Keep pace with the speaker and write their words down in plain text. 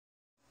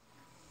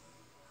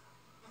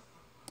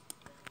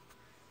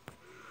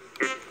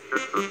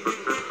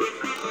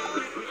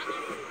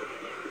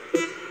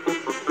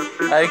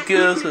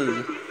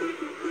Herkese.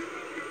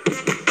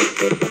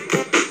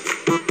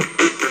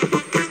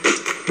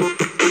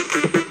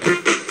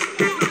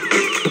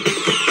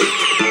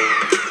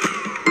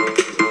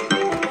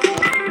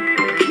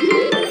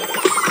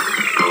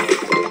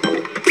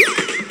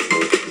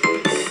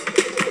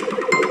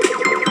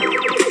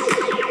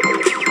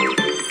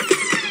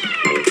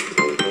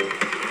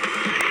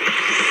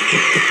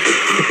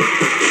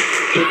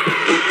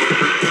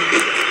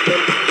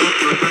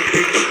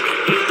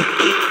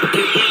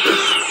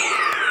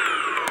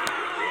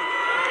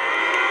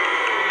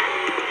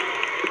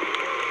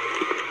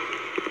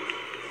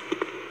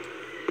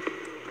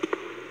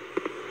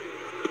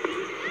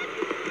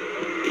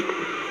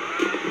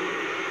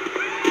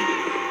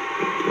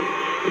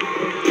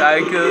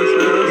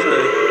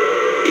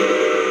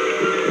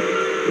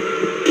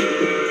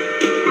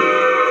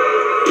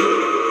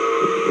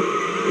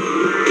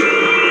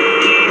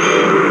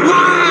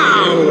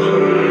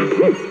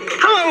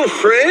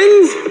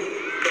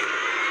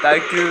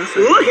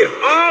 Look at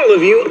all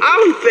of you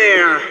out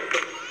there!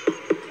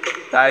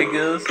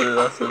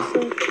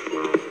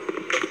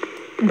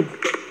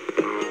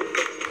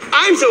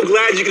 I'm so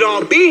glad you could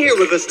all be here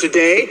with us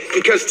today,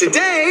 because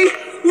today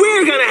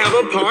we're gonna have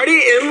a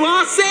party in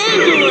Los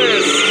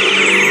Angeles!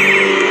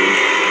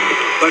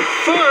 But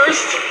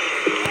first,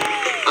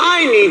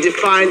 I need to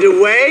find a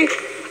way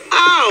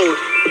out!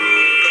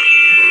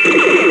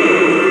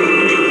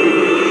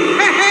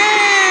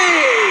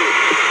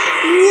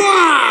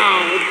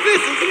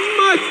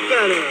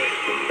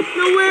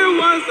 Now, where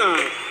was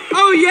I?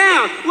 Oh,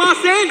 yeah,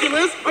 Los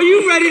Angeles. Are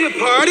you ready to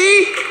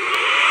party?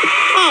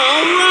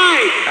 All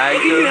right.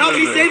 If you can help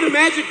me say the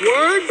magic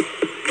words.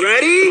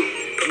 Ready?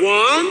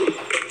 1,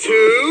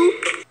 2.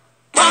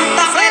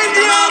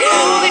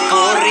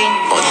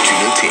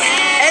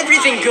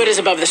 Everything good is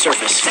above the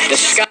surface. The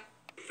sky.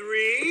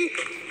 3.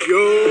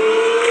 Yo,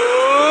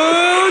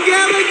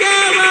 gabba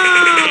gabba.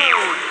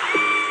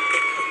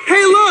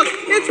 Hey, look,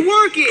 it's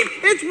working.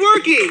 It's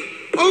working.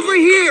 Over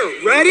here.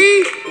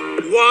 Ready?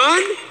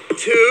 1,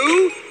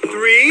 2,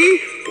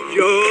 3.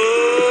 Yo,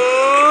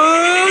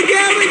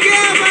 gabba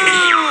gabba!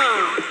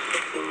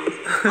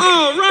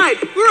 All right,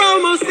 we're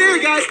almost there,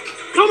 guys.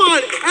 Come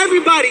on,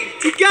 everybody,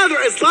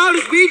 together as loud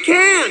as we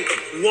can.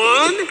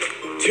 1,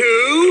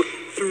 2,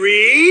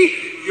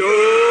 3. Yo,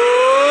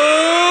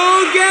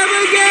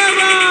 gabba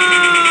gabba!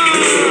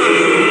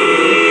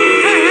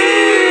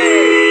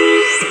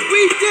 Hey!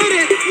 We did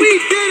it! We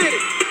did it!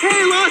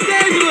 Hey, Los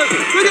Angeles,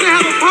 we're gonna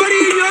have a party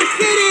in your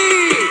city!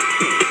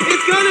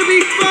 It's gonna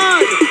be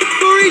fun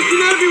for each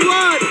and every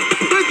one.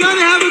 We're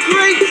gonna have a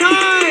great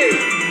time.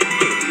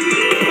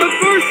 But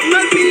first,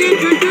 let me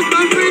introduce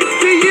my friends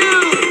to you.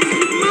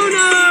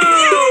 Muno.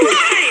 You're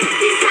right.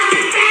 He's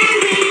coming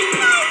friendly.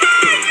 All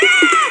right,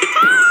 yeah.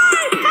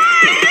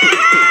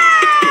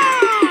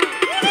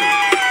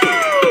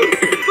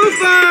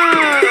 Fufa.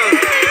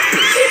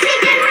 She's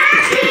making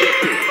happy.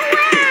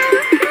 Wow,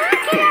 look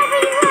at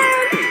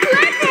everyone.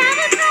 Let's have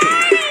a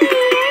party.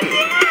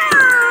 Yeah.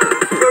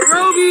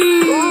 Barobi.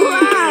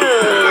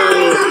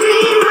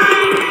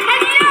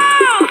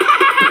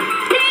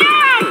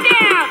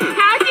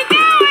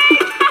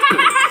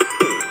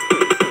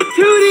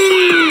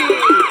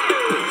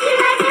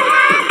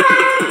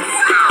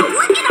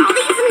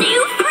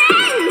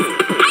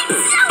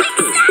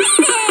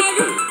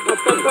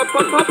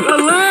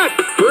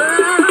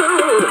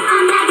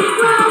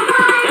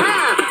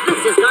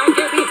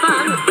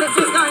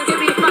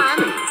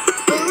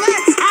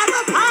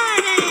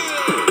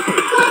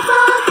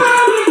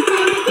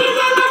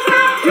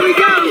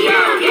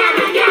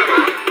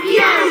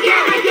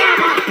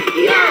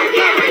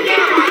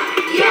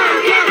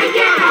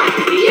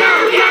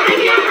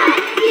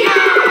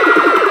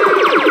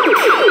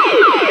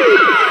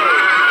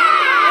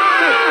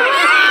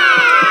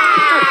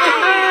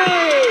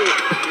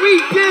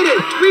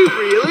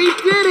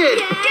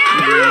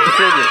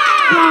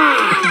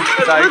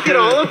 Look at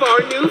all of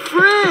our new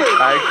friends!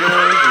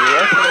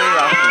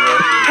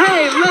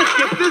 Hey, let's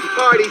get this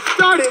party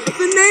started with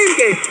the name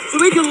game so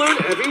we can learn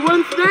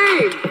everyone's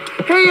name.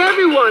 Hey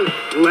everyone,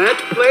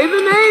 let's play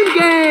the name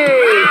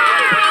game!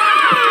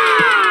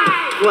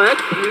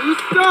 Plex, you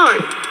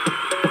start.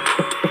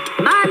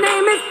 My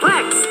name is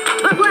Plex.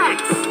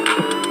 Plex.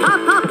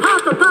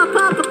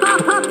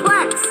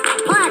 Plex.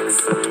 Plex.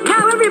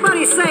 Now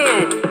everybody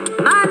say it.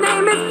 My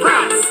name is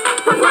Plex.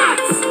 Plex.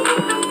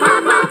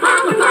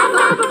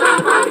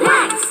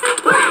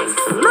 Plex.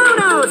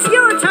 Muno, it's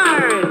your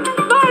turn.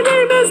 My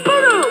name is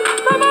Muno.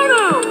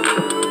 Muno.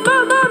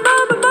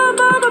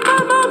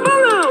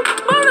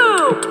 Muno.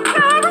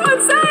 Now everyone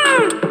say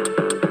it.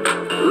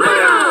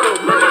 Muno.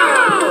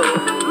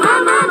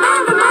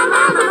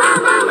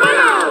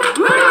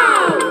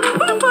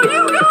 Fufa,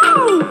 you go.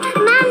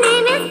 My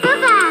name is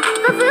Fufa.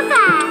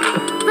 Fufa.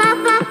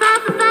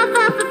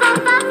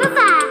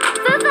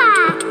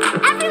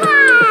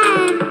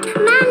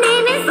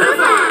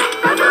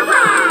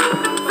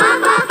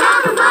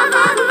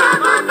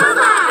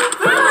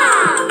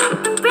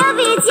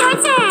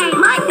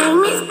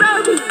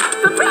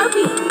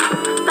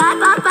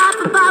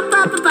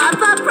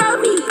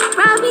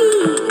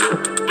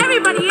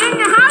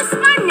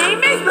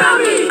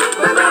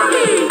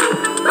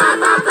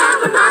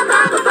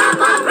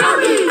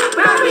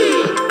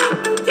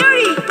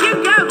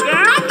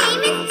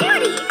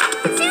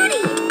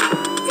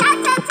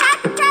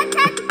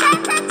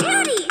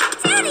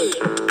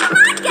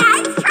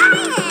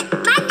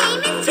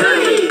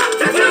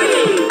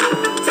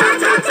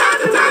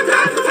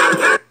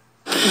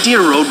 See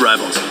your road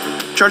rivals.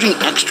 Charging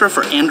extra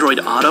for Android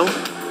Auto?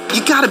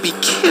 You gotta be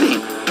kidding.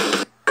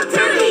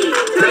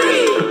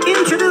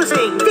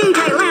 Introducing DJ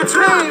Lance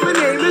Hey, Rock. my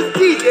name is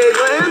DJ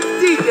Lance,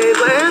 DJ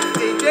Lance,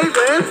 DJ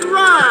Lance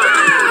Rock.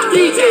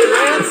 DJ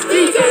Lance,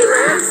 DJ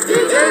Lance,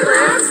 DJ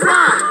Lance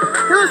Rock.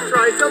 Let's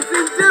try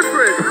something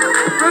different.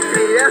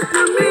 Repeat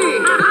after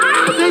me.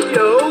 Say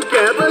yo,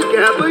 gabba,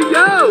 gabba,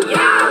 yo.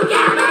 Yo,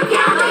 gabba,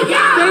 gabba,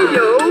 yo. Say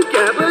yo,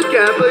 gabba,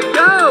 gabba,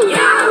 yo.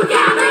 Yo,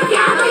 gabba,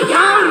 gabba, yo.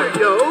 Louder,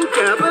 yo,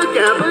 gabba,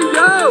 gabba,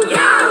 yo.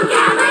 Yo,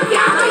 gabba,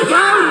 gabba, yo.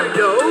 Louder,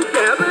 yo,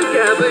 gabba,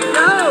 gabba,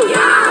 yo.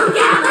 Yo,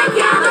 gabba,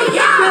 gabba,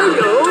 yo. Say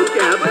yo,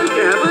 gabba,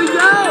 gabba,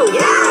 yo.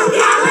 Yo,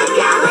 gabba,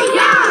 gabba,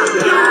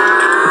 yo.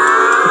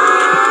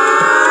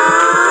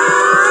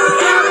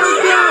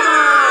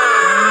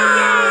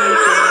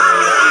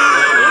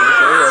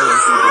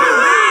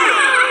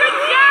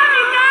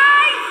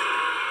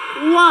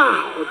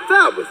 Wow,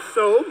 that was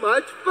so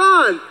much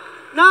fun.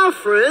 Now,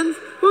 friends,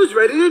 who's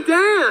ready to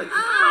dance?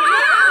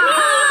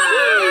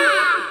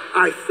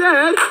 I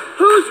said,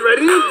 who's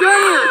ready to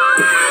dance?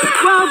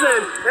 Well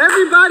then,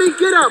 everybody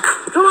get up.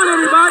 Come on,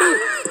 everybody.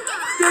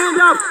 Stand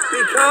up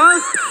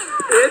because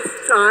it's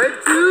time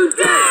to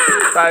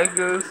dance.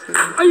 Tigers.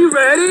 Are you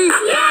ready?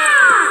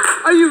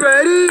 Yeah! Are you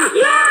ready?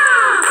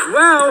 Yeah!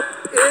 Well,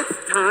 it's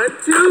time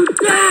to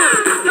dance.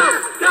 Go, go,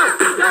 go,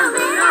 go,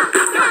 go,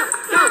 go,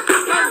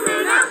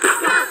 go,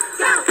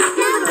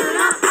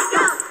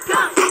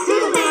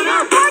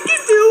 I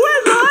can do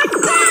it like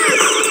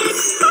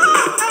this.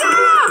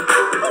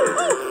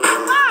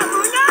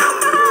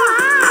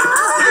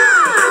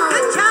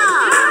 Good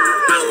job.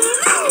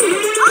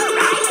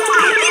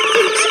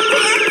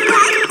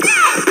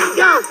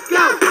 go,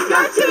 go, go,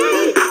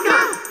 Tootie, go,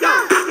 go,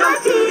 go,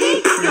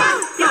 Tootie, go,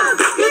 go,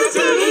 do the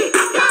Tootie,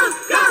 go,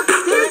 go,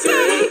 do the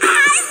Tootie.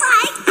 I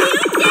like to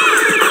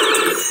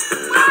dance!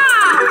 Go,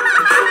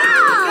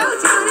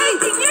 Tony!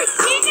 Did you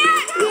see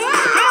that?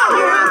 Wow.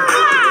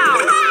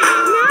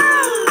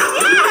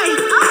 Yay.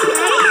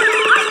 Okay.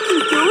 I can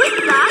do it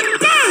like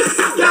this.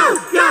 Go,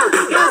 go,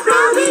 go,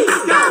 Brody,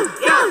 go,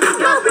 go,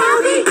 go,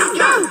 Brody,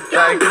 go,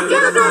 go, do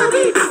the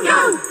Brody, go,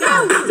 go,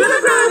 do the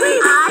Brody.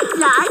 I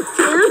like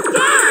to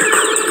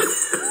dance.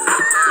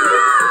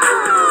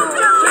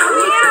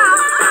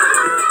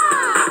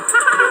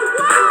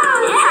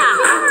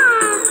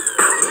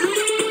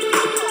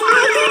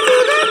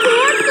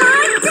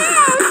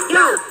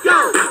 Go, go,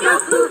 go,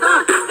 Fluva,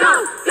 go,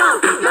 go,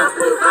 go,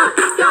 Fluva,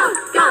 go,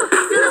 go,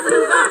 do the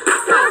Fluva,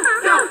 go,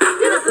 go,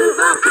 do the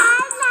Fluva.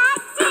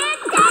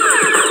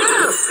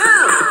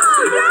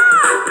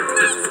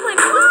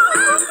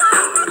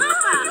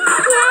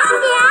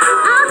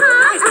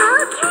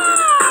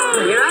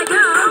 Here I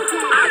go.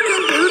 I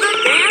can do the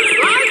dance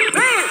like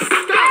this.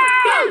 Go,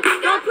 go,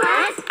 go,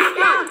 Plex,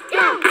 go,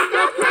 go,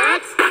 go,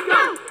 Plex,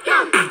 go, go,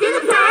 do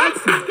the Plex,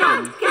 go,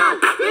 go,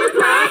 do the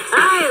Plex.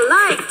 I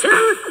like to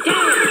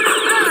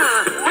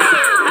dance.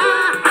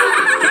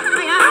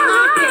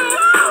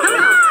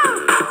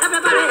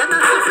 Everybody have a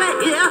say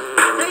yeah,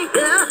 say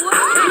yeah.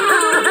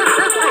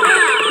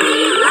 We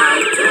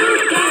like to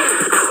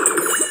dance.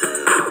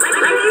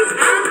 Ladies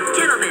and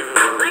gentlemen,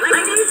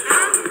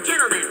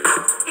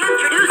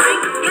 introducing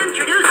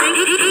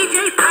DJ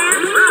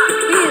Lance Rock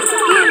is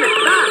in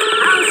the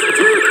house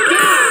to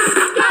dance.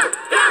 Go,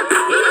 go,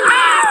 do the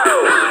Lance, go,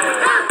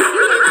 go,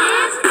 do the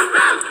Lance,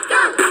 go,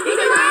 go, do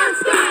the Lance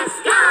dance,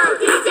 go,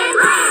 DJ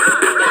Lance,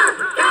 go,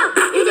 go,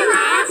 DJ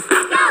Lance,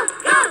 go,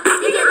 go,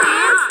 DJ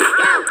Lance,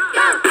 go,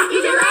 go,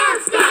 DJ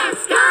Lance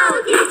dance, go,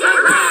 DJ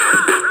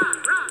Lance.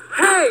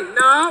 Hey,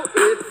 now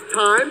it's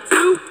time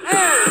to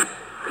end.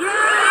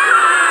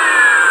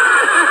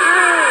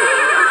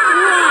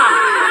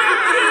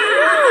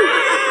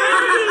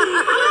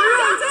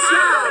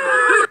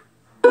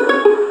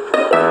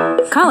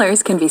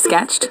 Colors can be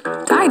sketched,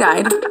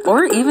 tie-dyed,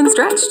 or even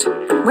stretched.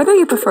 Whether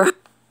you prefer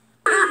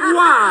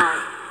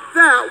Wow,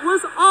 that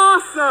was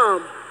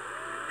awesome.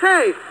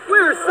 Hey,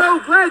 we're so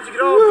glad you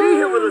could all be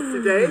here with us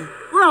today.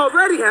 We're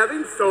already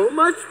having so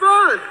much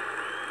fun.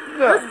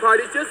 This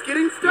party's just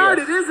getting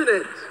started, isn't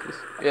it?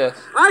 Yes.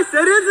 I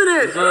said, isn't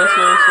it? So.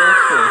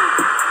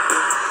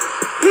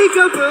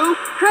 Peekaboo.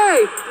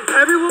 Hey, does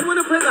everyone want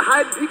to play the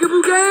hide and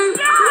peekaboo game?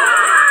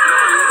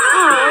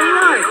 All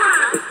right.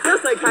 It's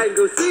just like hide and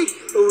go seek,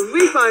 but when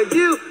we find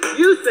you,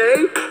 you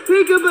say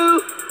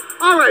peekaboo.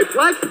 All right,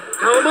 Plex,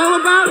 tell them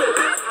all about it.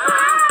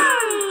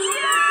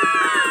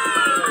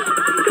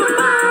 Come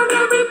on,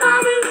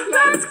 everybody,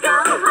 let's go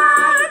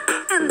hide,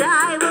 and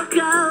I will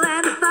go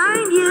and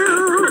find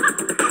you.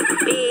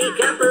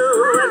 Peekaboo,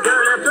 we're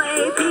gonna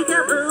play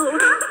peekaboo.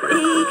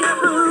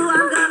 Peekaboo,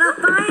 I'm gonna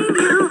find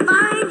you,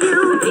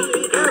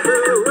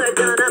 Peekaboo, we're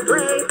gonna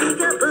play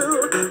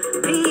peekaboo.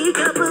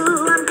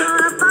 Peekaboo, I'm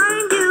gonna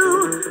find you.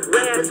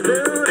 Where's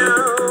Bruno?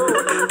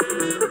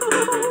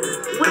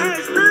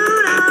 Where's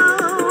Bruno?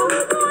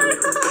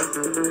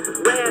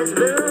 Where's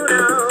Bruno?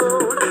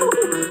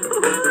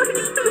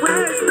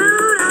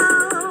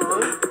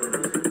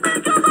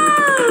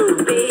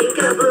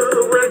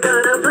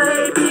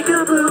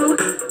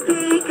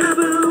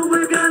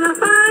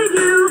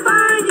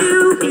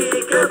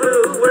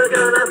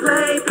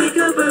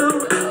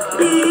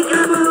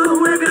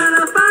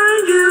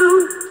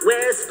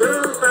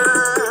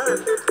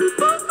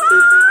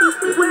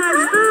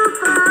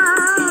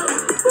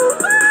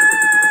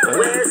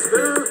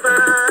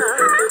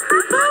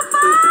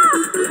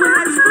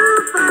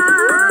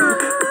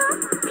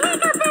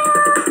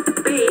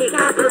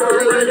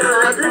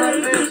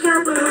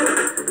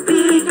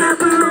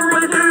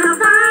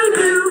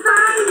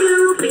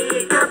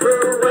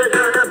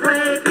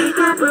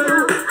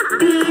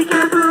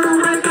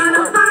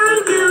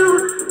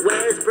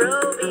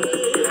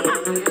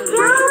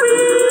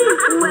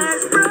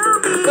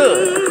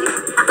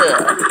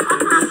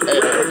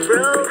 Where's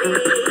Brody?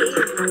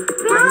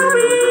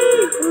 Brody!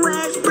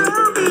 Where's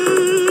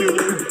Brody?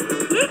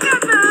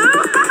 Peekaboo!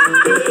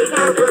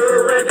 Peekaboo,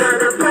 we're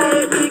gonna play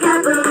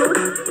peekaboo.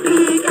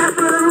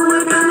 Peekaboo,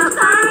 we're gonna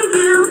find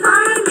you.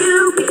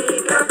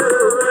 Peekaboo,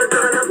 we're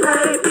gonna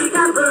play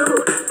peekaboo.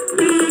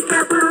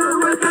 Peekaboo,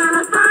 we're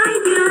gonna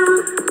find you.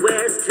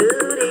 Where's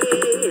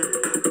Tootie?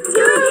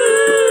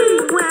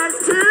 Tootie! Where's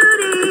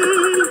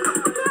Tootie?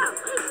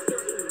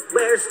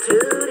 Where's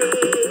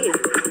Tootie?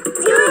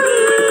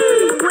 Tootie!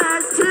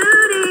 Where's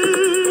Tootie?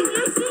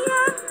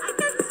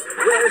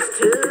 Where's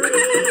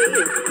Tootie?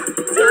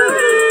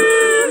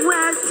 Tootie!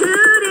 Where's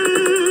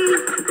Tootie?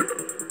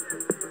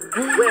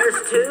 Where's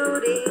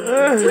Tootie?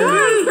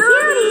 Tootie!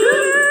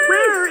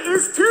 Where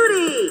is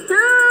Tootie?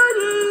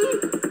 Tootie!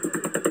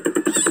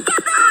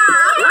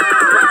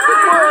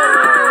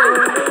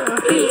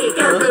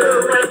 Peekaboo,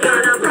 we're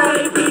gonna play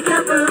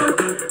peekaboo.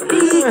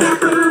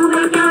 Peekaboo,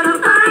 we're gonna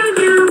find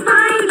you.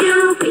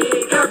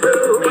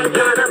 Peekaboo, we're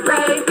gonna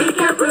play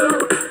peekaboo.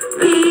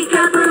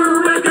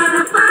 Peekaboo, we're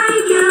gonna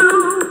find you.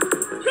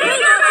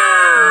 Peekaboo!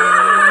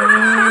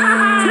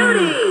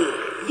 Tootie,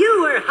 you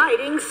were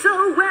hiding so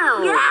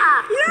well. Yeah.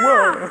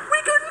 Whoa. We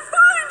couldn't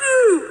find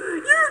you.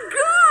 You're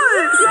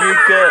good. You're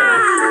good.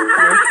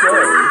 You're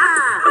good.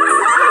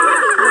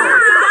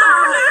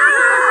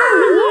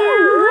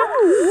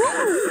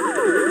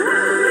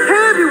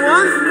 Hey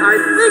everyone, I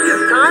think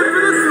it's time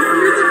for the Super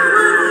Music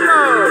Friends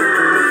Show.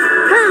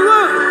 Hey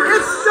look,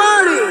 it's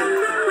starting.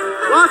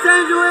 Los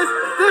Angeles,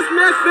 this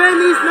next band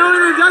needs no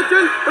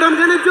introduction, but I'm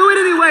gonna do it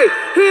anyway.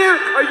 Here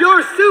are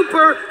your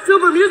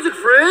super music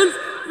friends,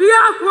 the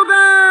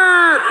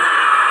Aquabats.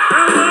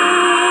 Hello,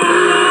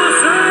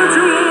 Los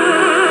Angeles.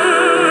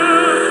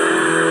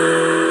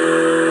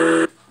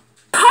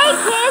 Hey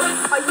kids,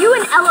 are you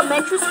in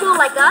elementary school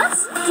like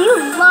us? Do you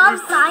love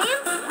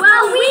science?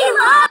 Well, we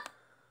love...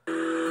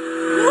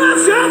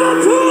 Let's have a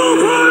pool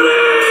party!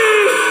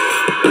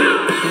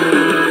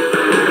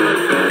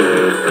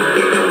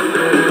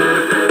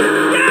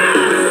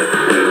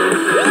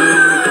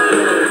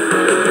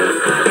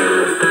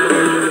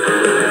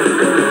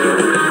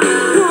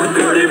 Pool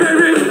party,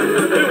 baby!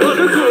 It was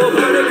a cool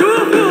party,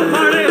 cool pool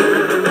party!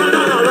 La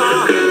la la la!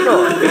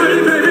 Pool party,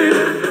 baby!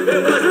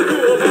 It was a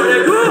cool party,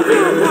 cool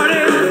pool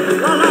party!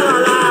 La la la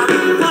la!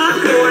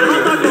 Popcorn,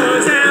 hot dog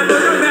buns,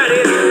 hamburger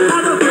patties,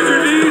 all the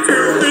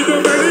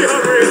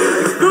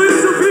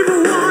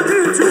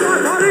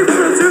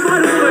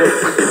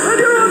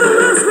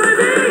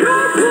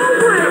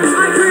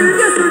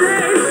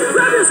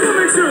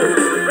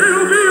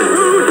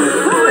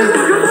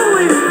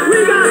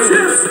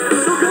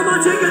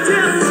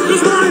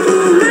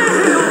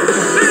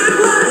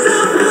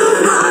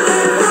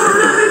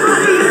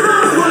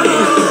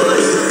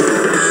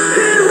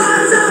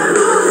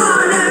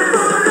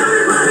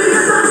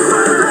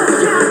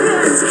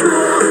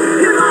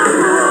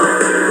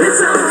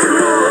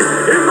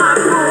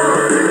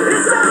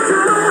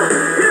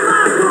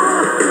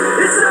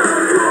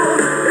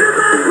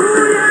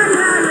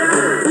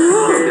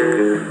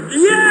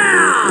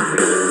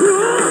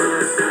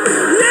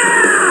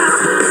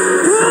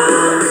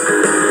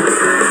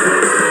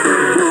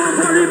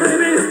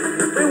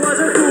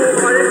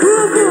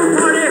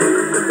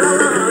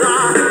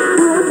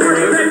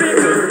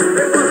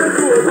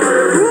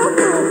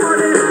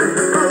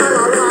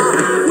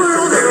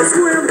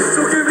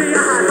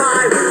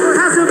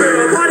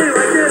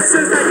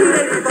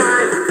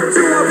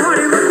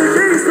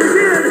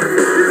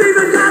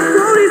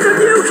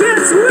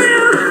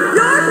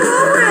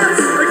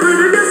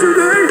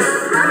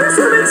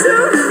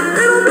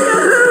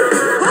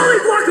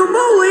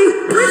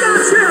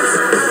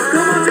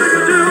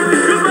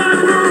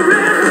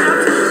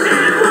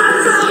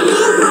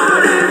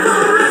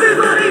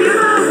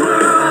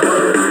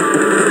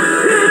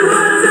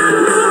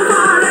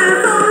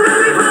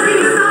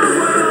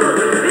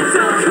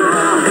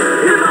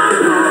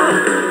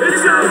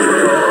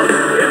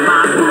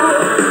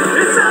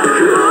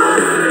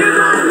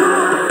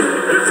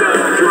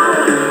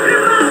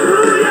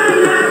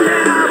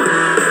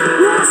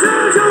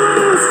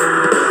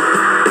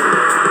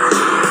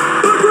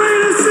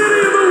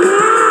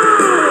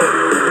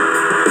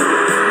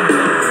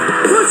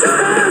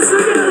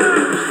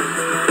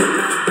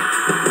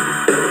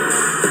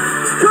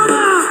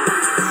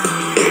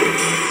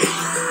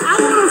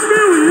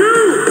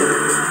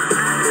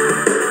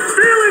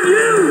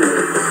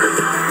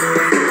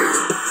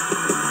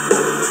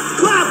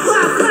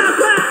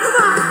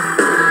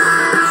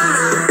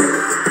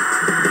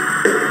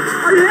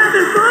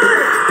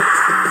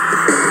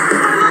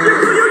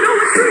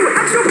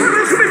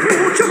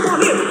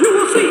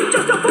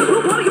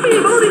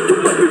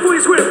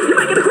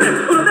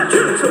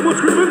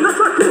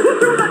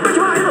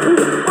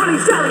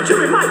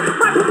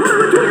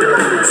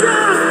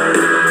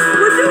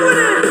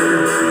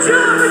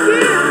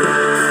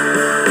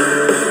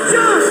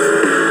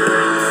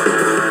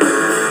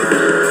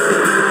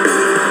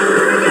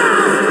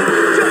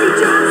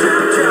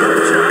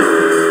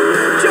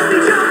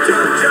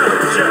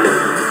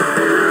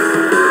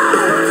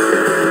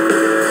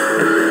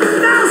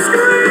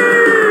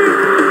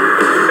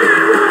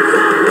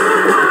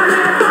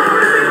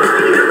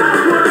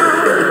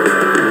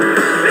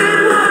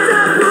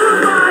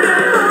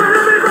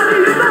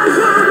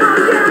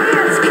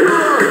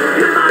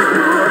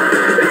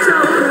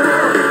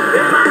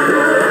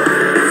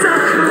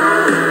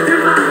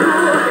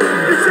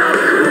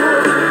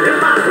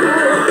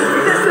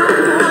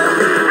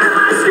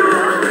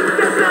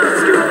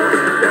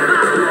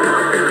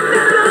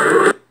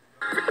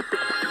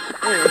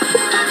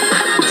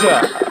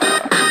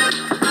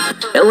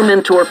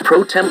Elementor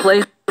Pro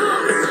template.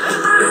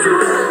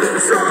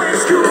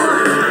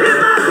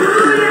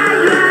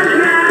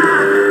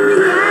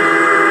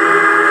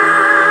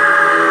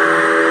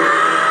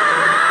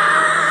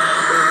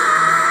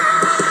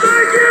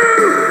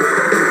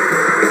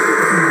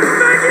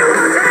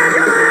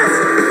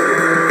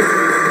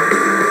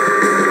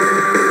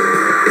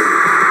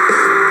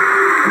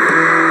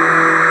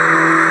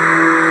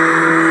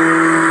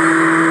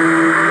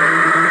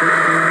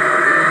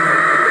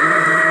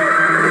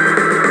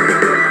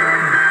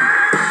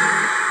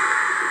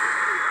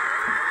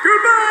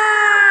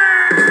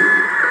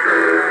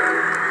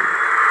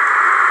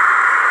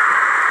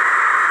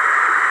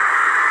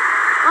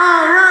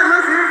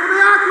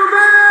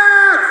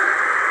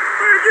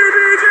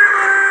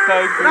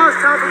 Now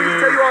it's time for me to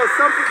tell you all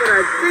something that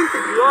I think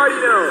that you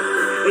already know.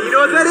 And you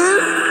know what that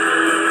is?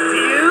 Do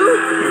you?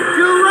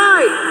 You're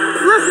right.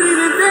 Listening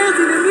and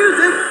dancing to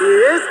music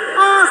is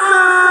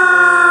awesome!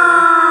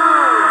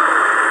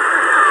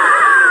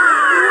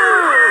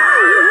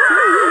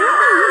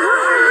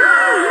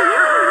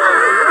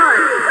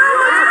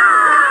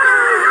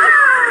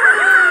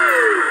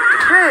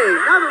 Hey,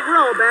 now that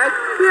we're all back,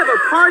 we have a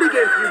party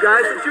game for you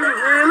guys that you're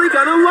really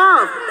gonna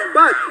love.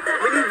 But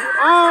we need you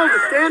all to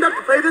stand up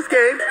to play this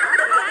game.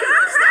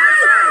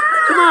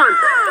 Come on,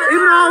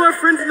 even all our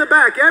friends in the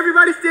back,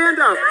 everybody stand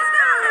up.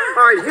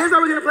 All right, here's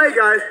how we're gonna play,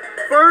 guys.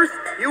 First,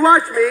 you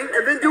watch me,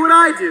 and then do what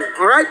I do.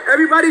 All right,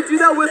 everybody do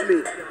that with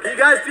me. Can you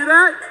guys do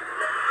that?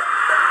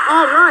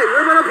 All right,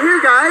 what about up here,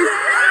 guys?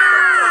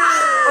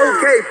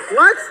 Okay,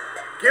 Plex,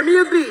 give me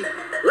a beat.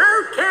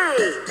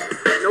 Okay.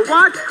 Now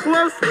watch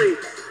closely.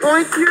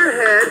 Point to your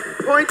head,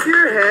 point to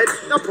your head,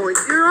 now point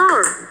to your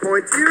arm,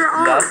 point to your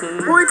arm,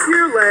 point to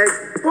your legs,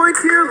 point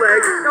to your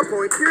legs, now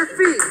point to your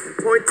feet,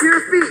 point to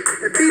your feet,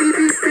 and beady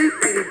beat, beat,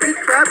 beady beat,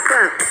 clap,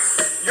 clap.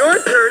 Your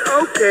turn,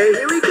 okay,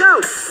 here we go.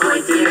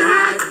 Point to your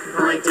head,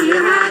 point to your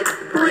head,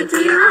 point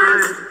to your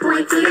arms,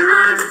 point to your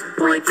arms,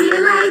 point to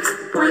your legs,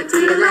 point to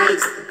your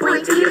legs,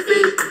 point to your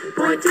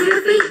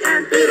feet,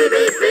 and beady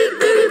beat, beat,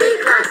 beady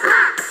beat, clap,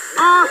 clap.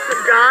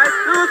 Awesome, guys.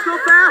 Now let's go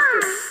faster.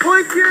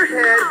 Point to your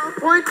head,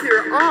 point to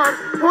your arms,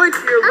 point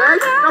to your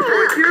legs, now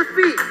point to your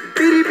feet.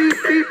 Beady beat,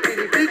 beat,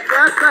 beady beat,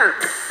 clap, clap.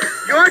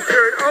 Your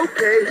turn,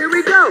 okay, here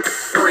we go.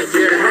 Point to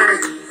your head,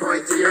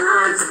 point to your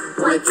arms,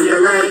 point to your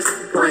legs,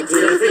 point to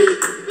your feet.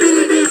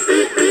 Beady beat,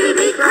 beat, beady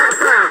beat, clap,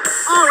 clap.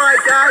 All right,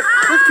 guys,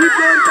 let's keep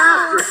going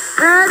faster.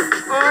 Head,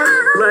 arms,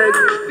 legs,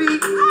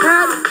 feet.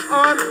 Head,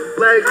 arms,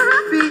 legs,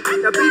 feet.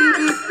 Now beady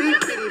beat, beat,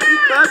 beady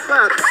beat, clap,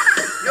 clap.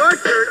 Your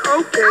turn,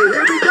 okay,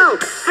 here we go.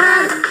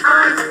 Head,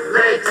 arms,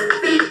 legs,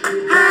 feet.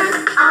 Head,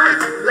 arms,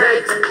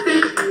 legs,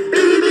 feet.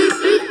 Beady beat,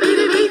 beat,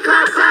 beady beat,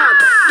 clap, clap.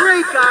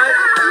 Great, guys.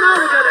 Now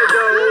we're gonna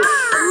go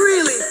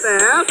really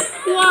fast.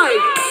 Twice.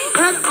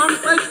 Head,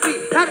 arms, legs,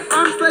 feet. Head,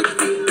 arms, legs,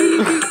 feet.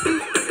 Beady beat,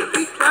 beat, beady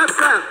beat, clap,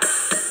 clap.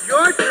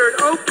 Your turn,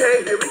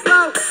 okay, here we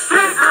go.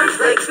 Head, arms,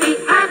 legs, feet.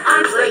 Head,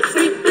 arms, legs,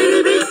 feet.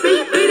 Beady beat,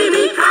 beat, beady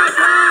beat, clap,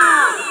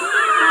 clap.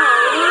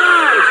 All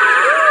right.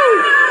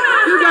 Woo.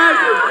 You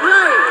guys are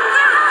great.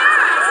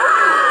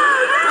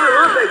 I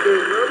love that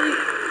game, Roby.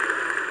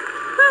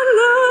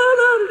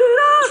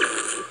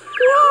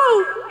 Whoa!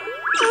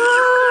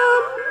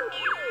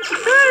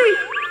 Hey,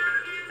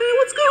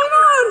 what's going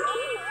on?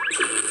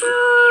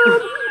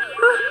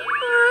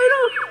 I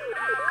don't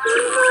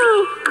know.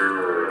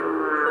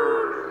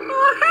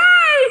 Oh,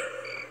 hey!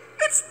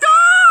 It's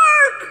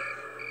dark!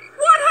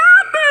 What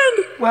happened?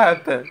 What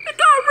happened? It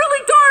got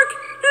really dark,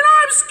 and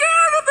I'm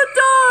scared of the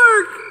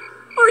dark!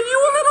 Are you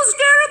a little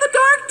scared of the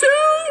dark,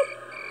 too?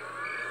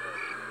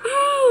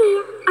 Hey,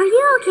 are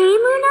you okay,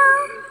 Muno?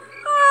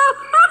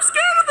 I'm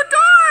scared of the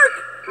dark!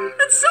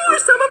 And so are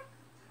some of...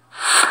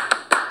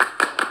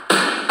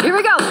 Here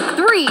we go.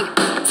 3,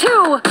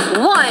 2,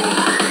 1.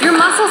 Your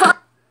muscles are...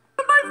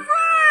 my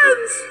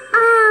friends!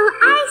 Oh,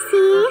 I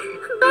see.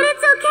 But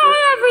it's okay,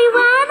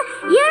 everyone.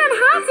 You don't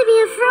have to be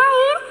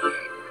afraid.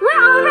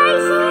 We're all right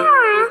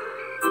here.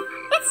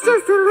 It's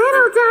just a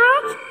little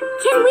dark.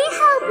 Can we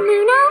help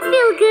Muno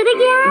feel good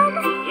again?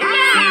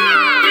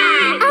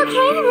 Yeah!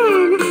 Okay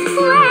then,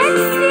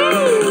 let's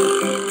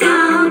sing.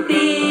 Don't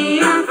be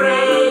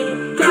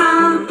afraid.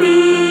 Don't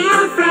be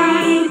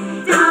afraid.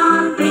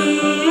 Don't be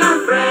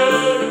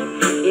afraid.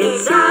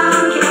 It's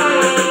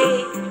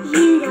okay.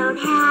 You don't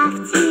have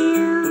to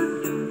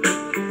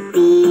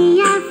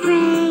be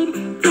afraid.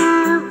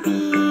 Don't be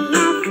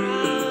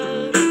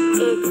afraid.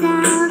 It's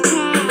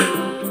okay.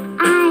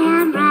 I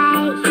am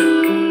right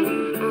here,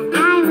 and I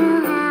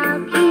will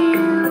help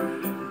you.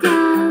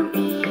 Don't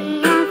be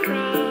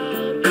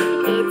afraid.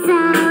 It's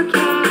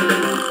okay.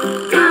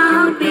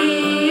 Don't be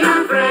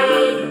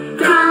afraid.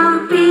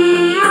 Don't be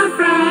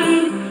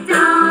afraid.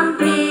 Don't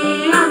be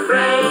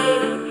afraid.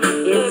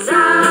 It's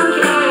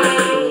okay.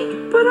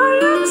 But I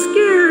am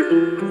scared.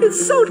 It's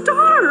so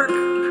dark.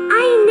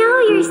 I know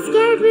you're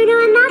scared, Muno,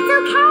 and that's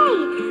okay.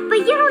 But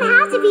you don't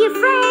have to be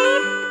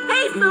afraid.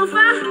 Hey,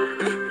 Fufa.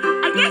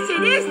 I guess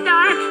it is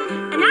dark,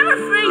 and I'm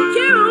afraid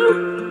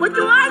too. What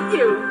do I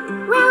do?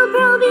 Well,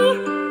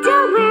 Broby,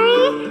 don't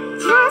worry.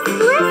 Just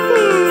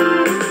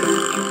listen.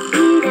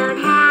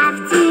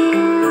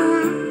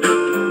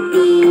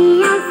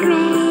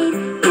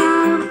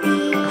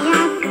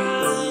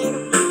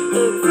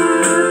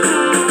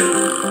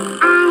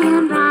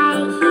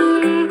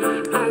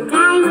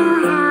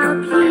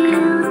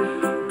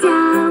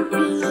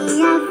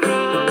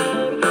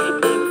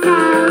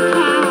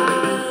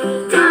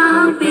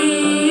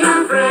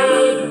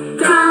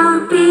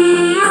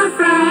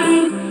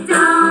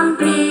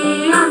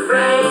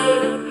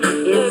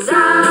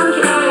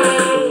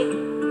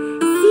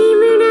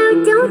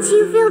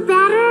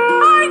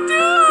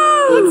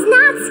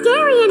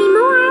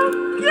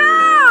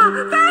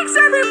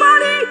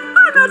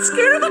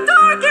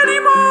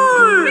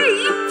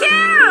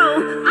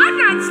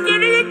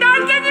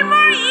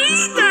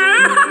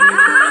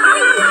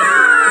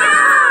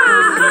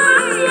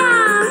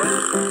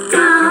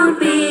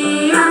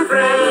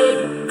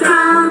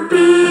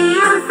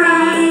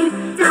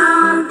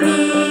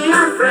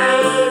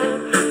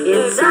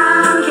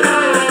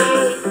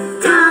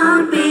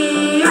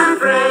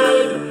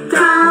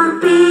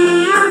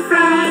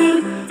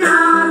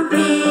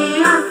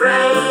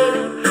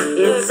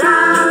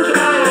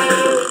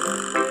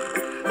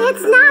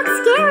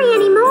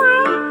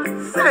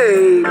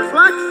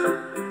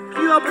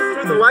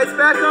 lights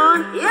back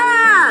on?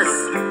 Yes!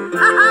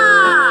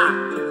 Ha-ha!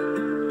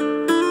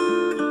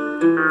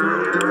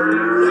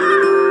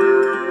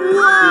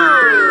 Whoa!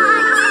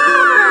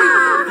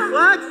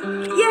 What?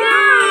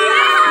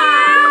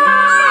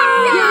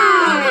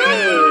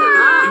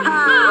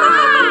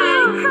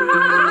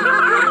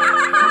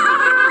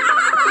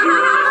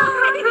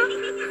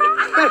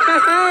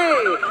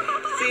 Hey!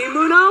 See,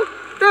 Muno?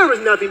 There was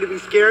nothing to be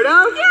scared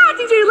of. Yeah,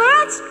 DJ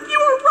Lance, you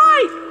were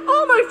right.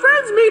 All my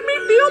friends made me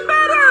feel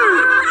better.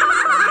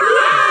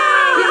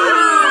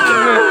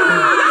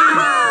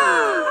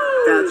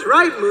 That's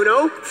right,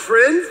 Muno.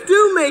 Friends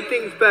do make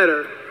things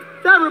better.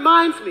 That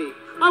reminds me.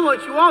 I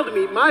want you all to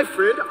meet my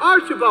friend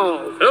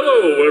Archibald.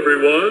 Hello,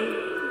 everyone.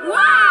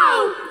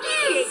 Wow!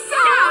 He's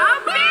so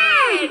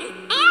big!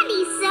 And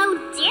he's so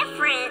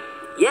different.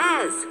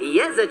 Yes, he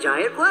is a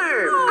giant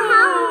worm.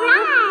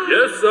 Alright.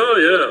 Yes, I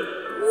am.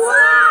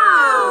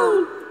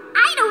 Whoa!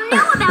 I don't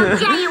know about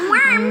giant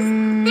worms.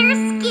 They're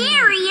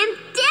scary and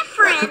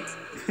different.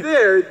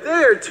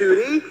 There,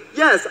 Tootie.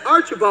 Yes,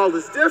 Archibald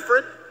is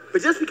different,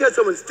 but just because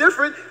someone's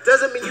different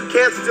doesn't mean you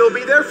can't still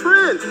be their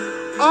friend.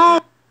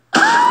 Oh!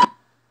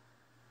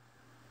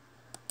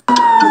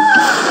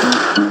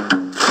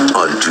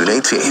 On June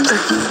 18th.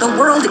 The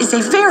world is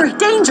a very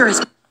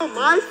dangerous...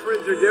 My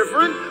friends are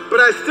different, but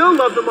I still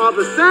love them all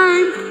the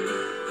same.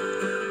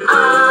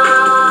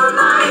 All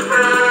my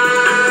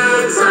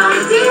friends are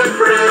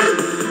different,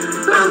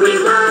 but we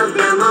love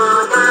them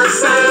all the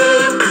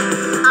same.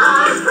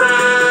 Our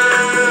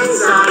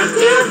friends are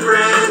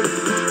different,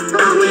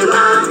 but we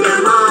love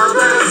them all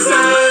the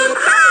same.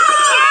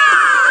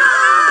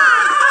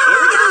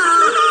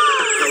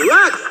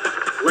 Lex!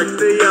 Lex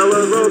the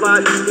yellow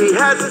robot, he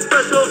has a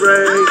special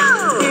ray.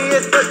 He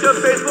is such a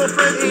faithful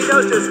friend, he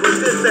knows just what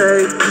to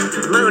say.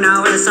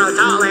 Muno is so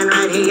tall and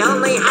red, he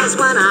only has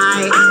one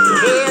eye.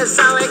 He is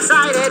so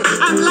excited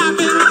and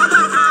laughing all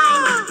the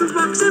time. The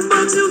rocks and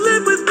bugs who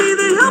live with me,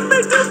 they help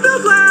make them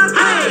feel glad.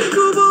 Hey!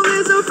 Google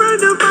is a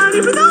friend of mine,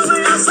 even though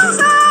we are so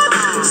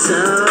sad.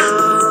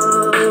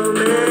 So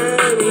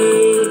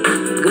many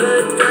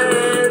good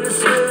friends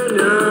to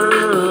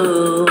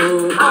know.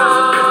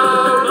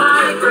 All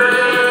my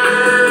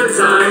friends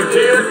are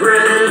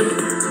different,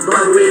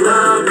 but we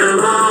love them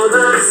all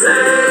the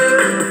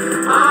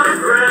same. Our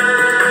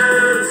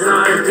friends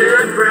are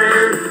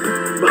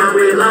different, but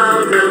we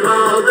love them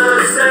all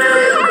the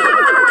same.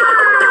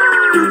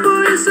 Gabba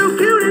is so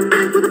cute and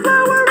pink with a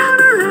flower on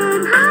her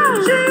head.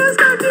 She is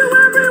kind to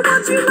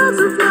everyone, she loves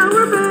her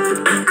flower bed.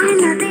 I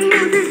love the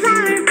hills and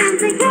flower friends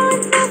that grow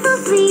and smell so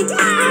sweet. I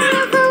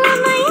also love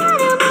my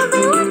animals,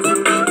 they love to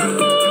play with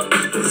me.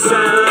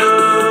 So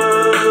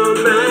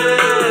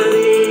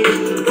many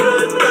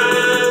good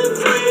friends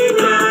we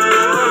know.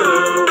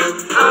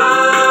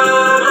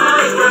 All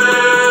my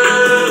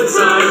friends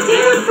are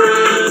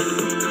different,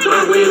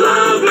 but we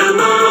love them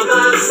all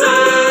the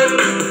same.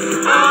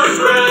 Our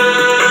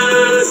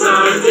friends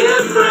are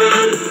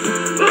different,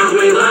 but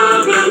we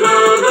love them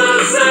all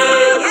the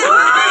same.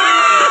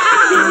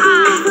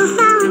 So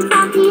small and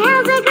soft, he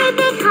has a great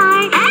big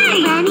heart.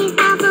 When he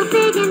smells so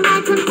big and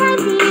red,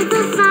 sometimes he is so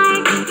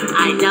smart.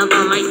 I love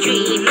all my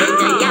dreams and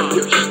I love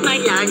to eat my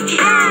lunch.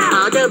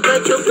 All the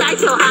birds who fly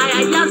so high,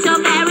 I love so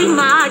very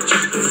much.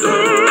 So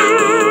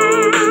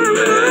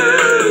many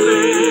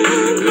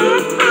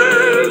good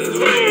friends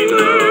we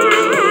know.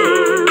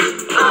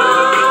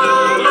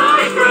 All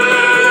my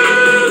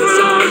friends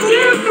are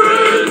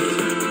different,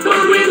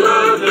 but we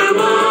love them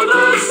all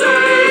the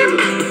same.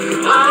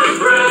 Our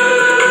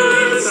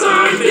friends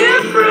are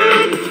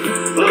different,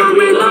 but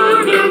we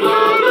love them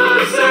all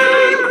the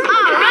same.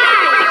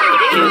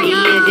 Judy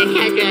is a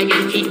cat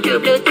dragon, she's too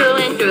blue through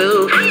and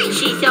through.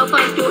 She's so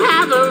fun to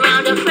have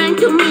around, a friend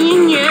to me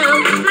and you.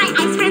 My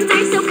ice friends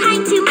are so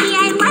kind to me,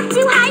 I love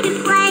to hide and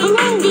play.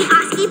 The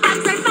Oski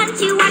bugs are fun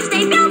to watch,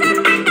 they build and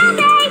work all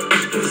day.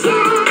 So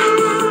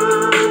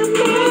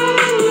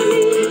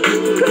many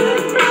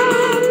good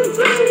friends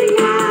we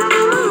know.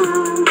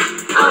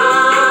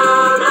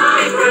 All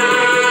my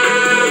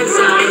friends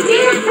are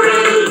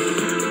different,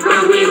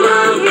 but we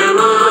love them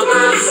all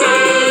the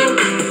same.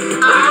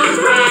 Our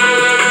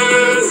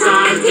friends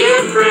are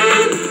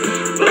different,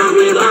 but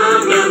we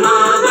love them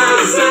all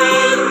the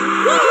same.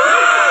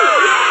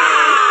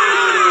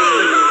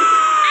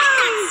 I'm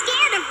not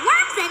scared of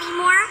worms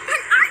anymore,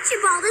 and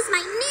Archibald is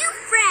my new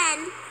friend.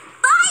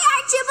 Bye,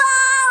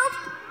 Archibald!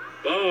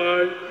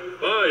 Bye.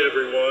 Bye,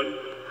 everyone.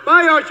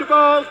 Bye,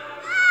 Archibald.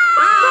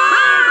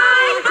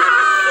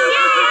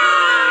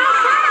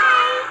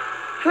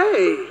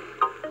 Hey,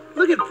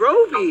 look at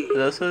Broby.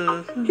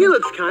 He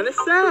looks kind of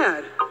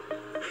sad.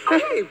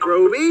 Hey,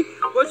 Broby,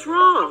 what's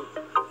wrong?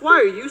 Why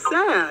are you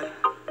sad?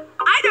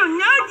 I don't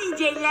know,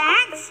 DJ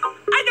Lance.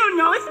 I don't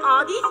know if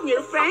all these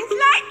new friends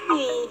like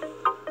me.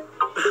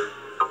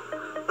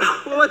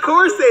 Well, of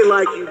course they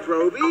like you,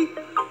 Broby.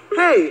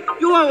 Hey,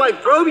 you all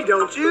like Broby,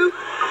 don't you?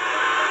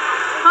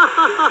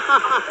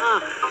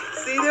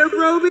 See there,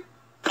 Broby?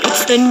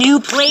 It's the new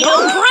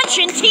Play-Doh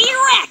Crunchin'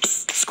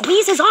 T-Rex!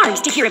 Squeeze his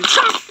arms to hear him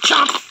chomp,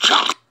 chomp,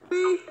 chomp.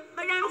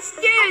 But I'm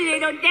Still a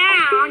little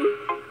down.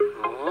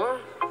 Aw.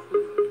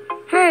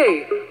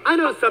 Hey, I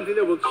know something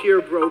that will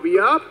cheer Broby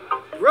up.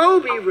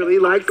 Broby really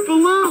likes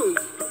balloons.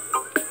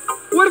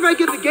 What if I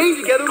get the gang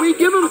together and we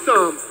give him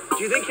some?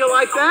 Do you think he'll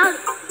like that?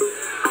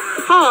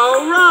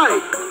 All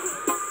right.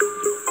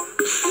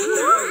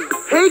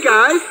 Hey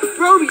guys,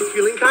 Broby's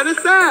feeling kind of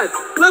sad.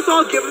 Let's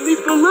all give him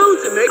these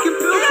balloons and make him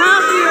feel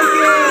happy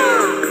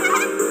again.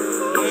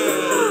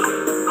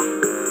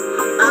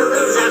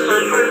 Balloons are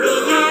fun for me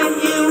and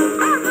you.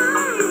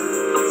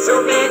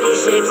 So many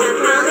shapes and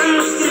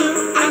colors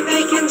too, and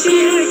they can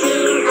cheer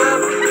you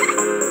up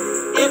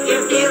if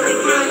you're feeling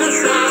kind of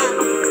sad.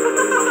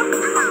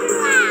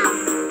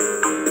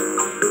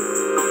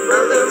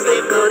 Balloons, they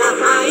float up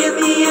high in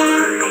the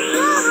air.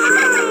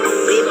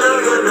 We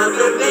blow them up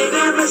and they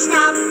never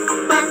stop.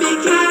 But be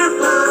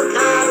careful,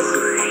 cause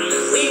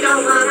we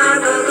don't want our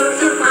balloons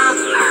to pop.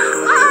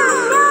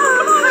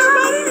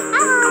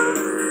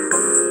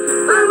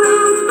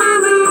 Balloons,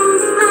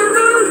 balloons,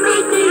 balloons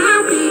make me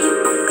happy.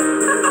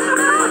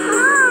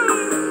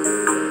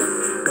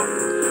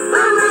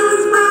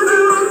 Balloons,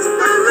 balloons,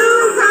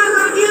 balloons, I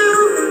love you.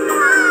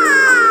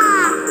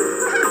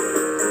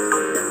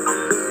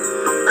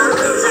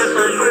 Balloons are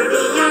fun for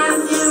me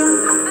and you.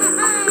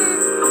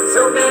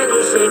 So many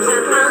shapes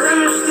and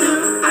colors too,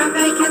 and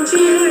they can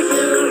cheer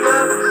you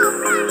up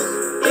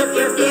if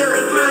you're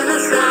feeling kind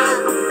of sad.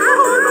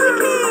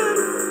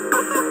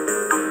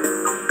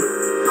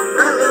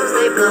 Balloons,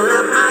 they float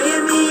up high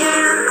in the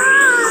air.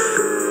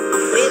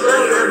 We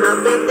blow them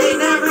up and they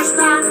never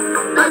stop.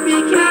 But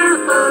be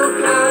careful,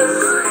 cause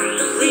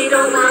we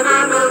don't want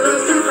our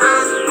balloons to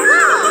pop.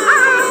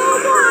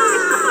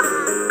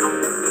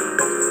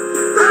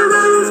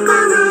 Balloons,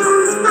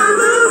 balloons,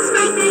 balloons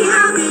make me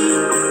happy.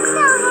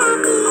 So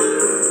happy.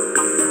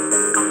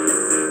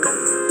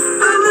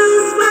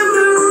 Balloons,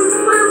 balloons,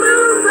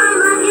 balloons, I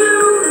love you.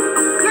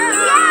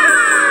 Yeah!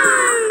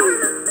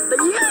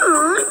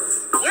 Balloons?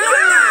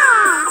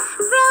 Yeah!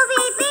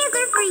 Broby, these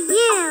are for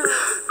you.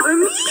 For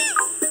me?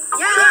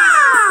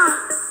 Yeah!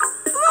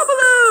 Blue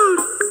balloon!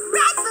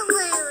 Red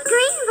balloon.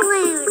 Green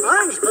balloon.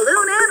 Orange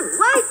balloon and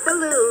white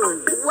balloon.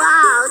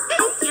 Wow,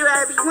 thank you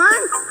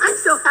everyone. I'm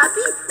so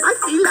happy. I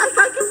feel like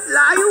I can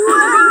fly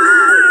away.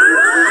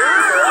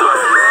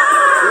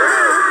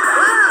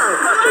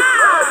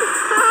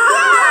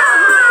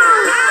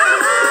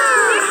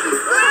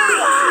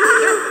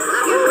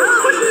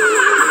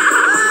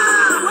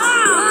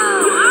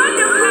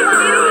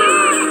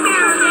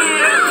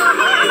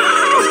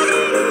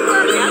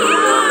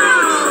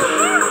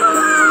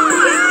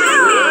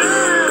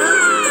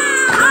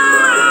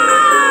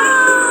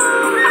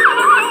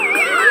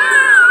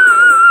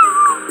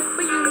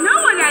 But you know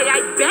what I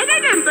like better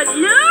than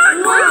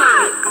balloons?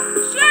 What?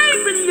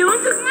 Sharing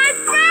balloons with my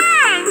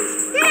friends.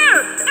 Here,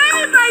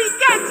 everybody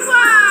gets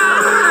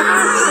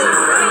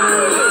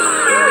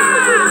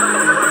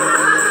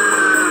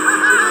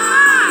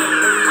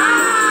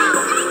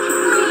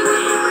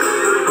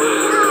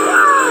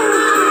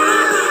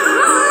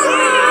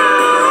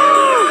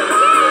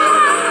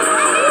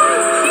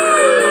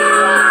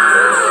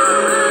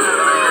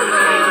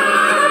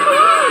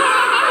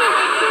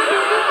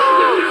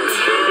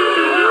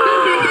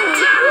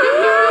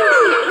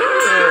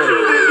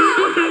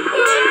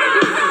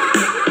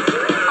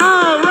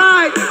All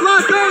right,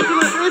 Los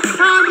Angeles, it's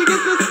time to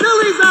get the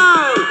sillies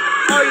out.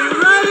 Are you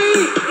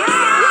ready?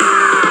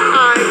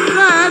 I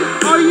said,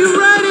 are you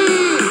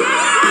ready?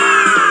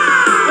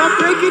 Well,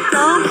 break it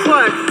down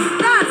quick.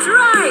 That's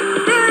right.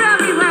 They're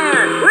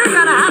everywhere. We're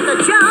gonna have to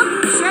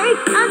jump, shake,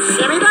 and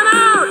shimmy them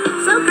out.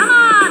 So come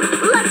on,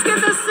 let's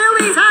get the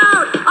sillies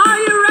out. Are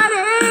you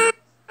ready?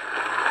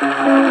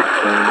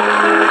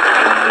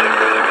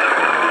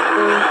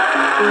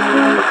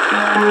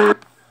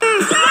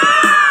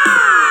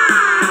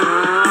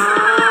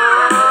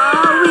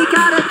 We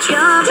gotta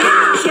jump,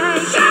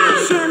 shake,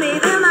 shimmy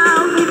them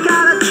out. We've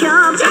gotta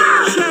jump,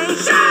 shake,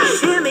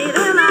 shimmy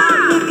them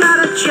out. We've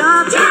gotta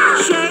jump,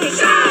 shake,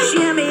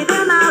 shimmy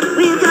them out.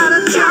 We've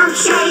gotta jump,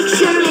 shake,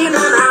 shimmy them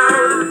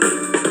out.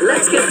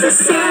 Let's get the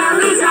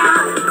sillies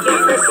out.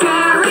 Get the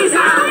sillies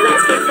out.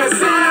 Let's get the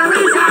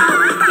sillies out.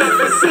 Get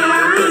the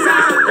sillies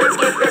out. Let's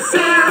get the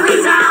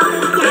sillies out.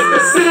 Get the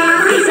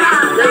sillies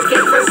out. Let's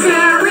get the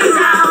sillies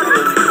out.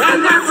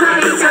 And that's what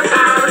it's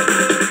about.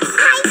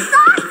 I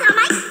saw some.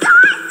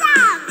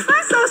 I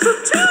saw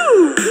some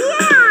too.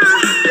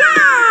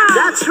 Yeah.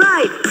 That's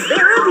right.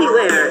 They're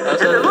everywhere. And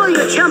the more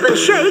you jump and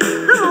shake,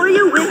 the more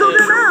you wiggle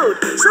them out.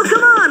 So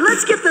come on,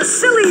 let's get the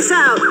sillies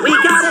out. We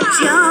gotta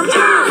jump,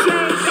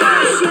 shake,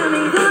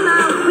 shimmy them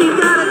out. We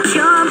gotta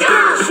jump,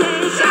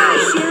 shake,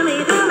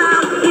 shimmy them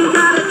out. We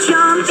gotta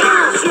jump,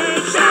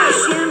 shake,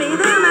 shimmy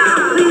them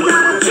out. We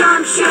gotta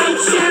jump, shake,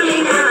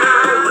 shimmy them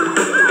out.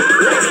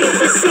 Let's get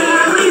the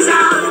sillies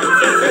out.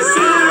 Get the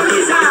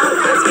sillies out.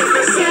 Let's get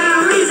the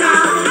sillies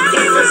out.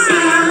 Get the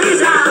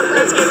sillies out.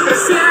 Let's get the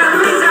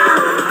sillies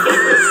out.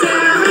 Get the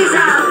sillies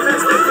out.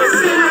 Let's get the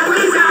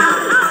sillies out.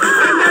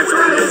 And that's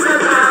what it's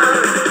about.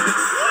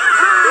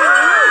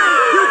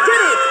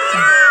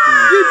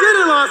 You did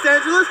it,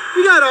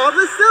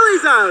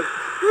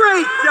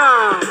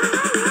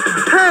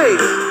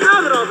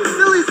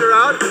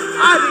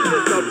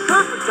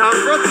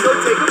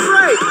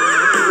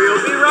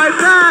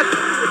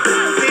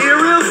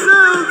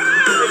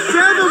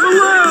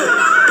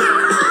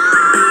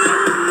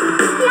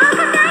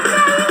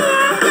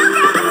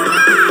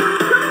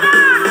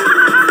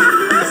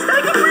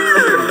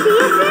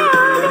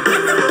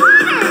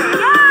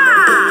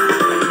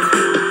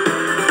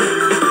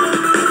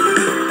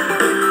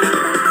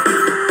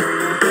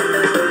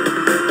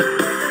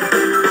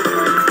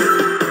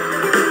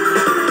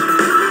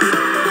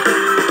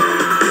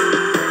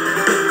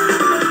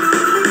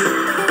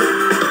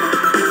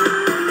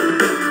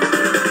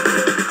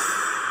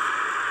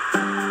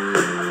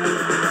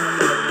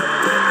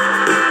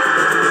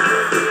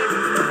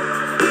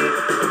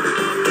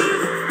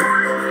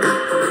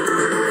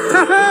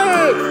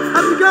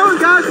 it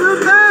going, guys? We're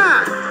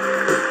back.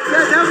 You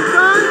guys having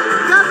fun?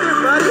 You got there,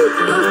 buddy.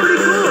 That was pretty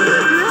cool.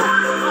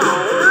 Yeah?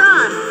 All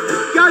right.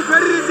 You guys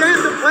ready to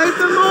dance and play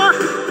some more?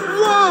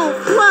 Whoa,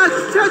 Flex,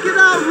 check it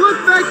out. Look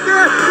back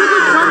there. We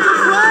can come to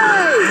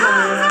play.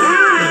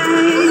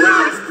 Hey,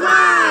 let's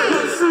play.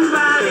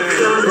 Somebody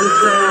come and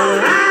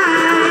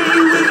play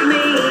with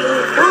me.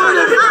 Come on,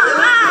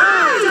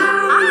 everybody.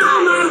 I'm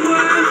on my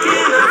work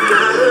and I've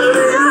got a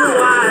little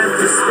while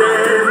to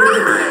spend.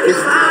 If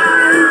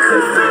I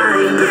could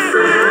find a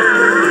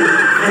friend,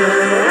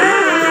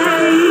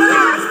 hey,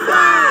 let's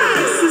play.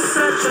 This is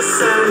such a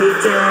sunny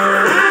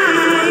day.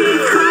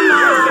 Come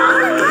on,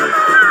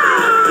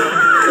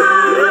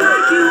 come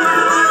like you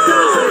are.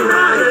 Doesn't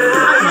matter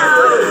how you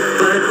go,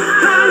 but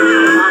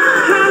hurry,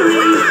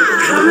 hurry,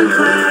 come and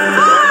play.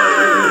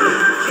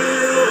 You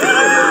be a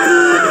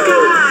good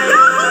guy,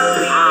 I'll be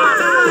a bad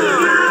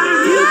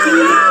guy. You can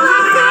go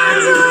with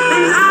friends,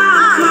 and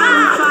I'll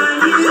come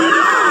find you.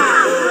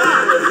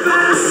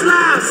 First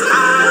laughs, I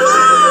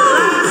love the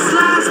last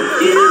laughs.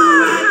 You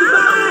ride the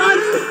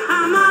bike,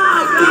 I'm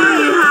all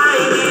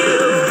behind you.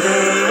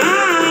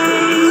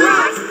 Hey,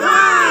 let's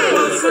play.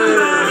 Won't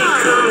somebody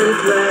come and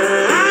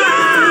play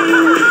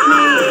with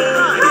me?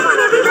 Come on,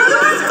 everybody,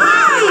 let's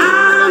play.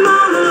 I'm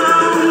all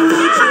alone.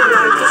 Would you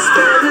like to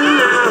spend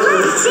an hour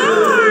or two?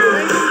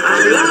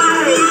 I'd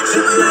like to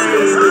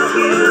play with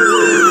you.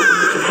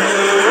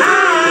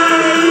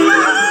 Hey,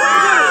 let's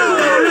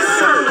play. There is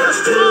so much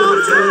to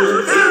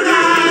do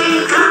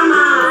today. Come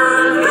on.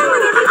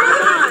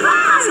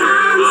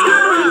 Time's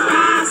going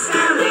fast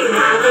and we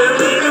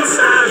haven't even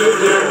started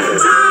yet.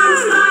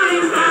 Time's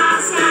flying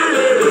fast and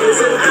it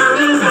isn't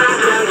coming back,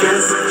 I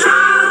guess.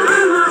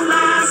 Traveling won't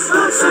last,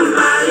 won't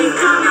somebody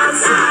come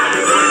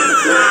outside and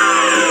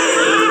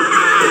play?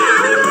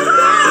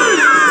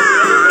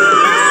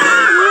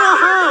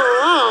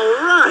 Whoa, all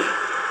right.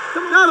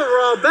 Now that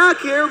we're all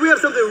back here, we have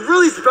something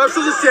really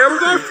special to share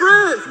with our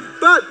friends.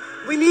 But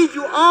we need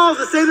you all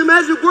to say the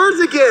magic words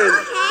again.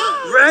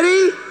 Okay.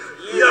 Ready?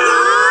 Yo,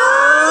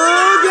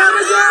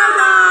 gabba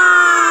gabba!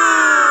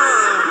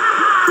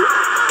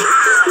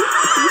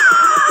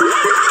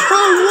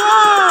 Oh,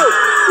 whoa!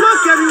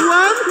 Look,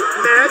 everyone!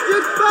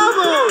 Magic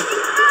bubbles!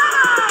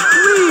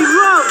 We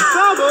love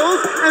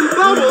bubbles, and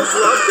bubbles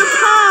love to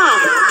pop!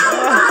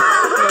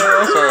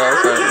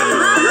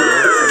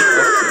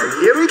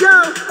 Here we go!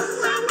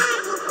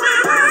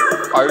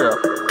 Oh, yeah.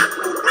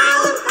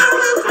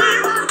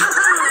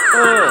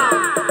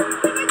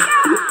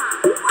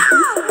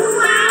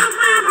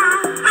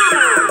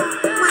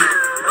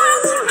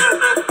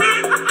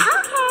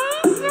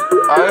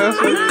 Bubbles,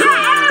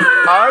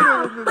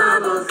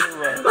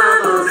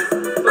 bubbles,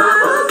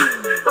 bubbles,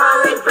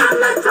 falling from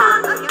the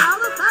top.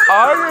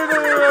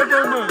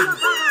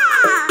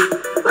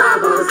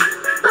 Bubbles,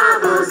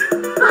 bubbles,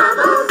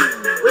 bubbles,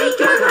 we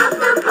can help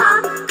them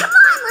pop. Come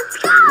on, let's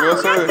go.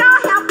 Yes, sir. Let's go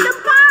help them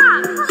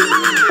pop.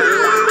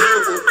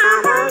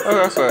 Oh,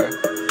 that's right.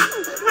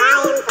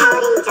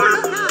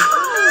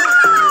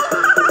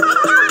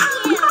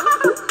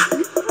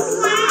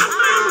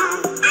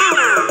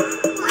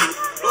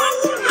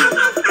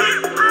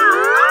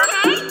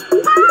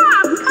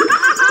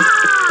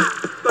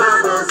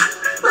 Bubbles,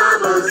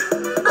 bubbles,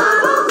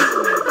 bubbles,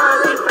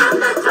 falling from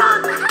the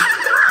top.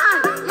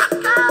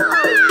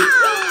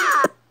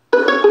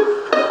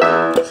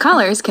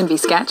 Colors can be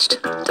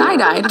sketched,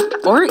 tie-dyed,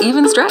 or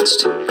even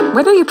stretched.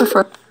 Whether you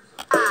prefer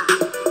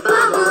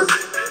Bubbles,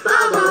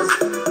 bubbles,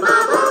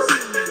 bubbles,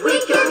 we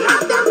can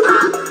help them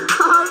pop.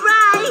 All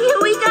right, here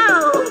we go.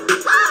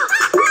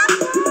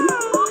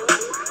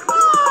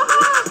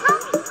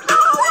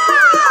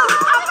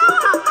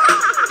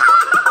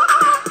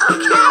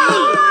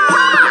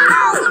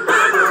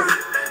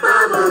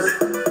 Bubbles,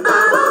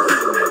 bubbles,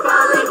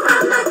 falling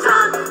from the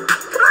top.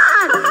 Come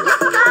on,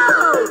 let's go.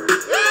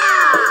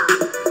 Yeah!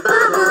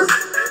 Bubbles,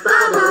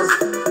 bubbles,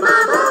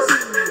 bubbles,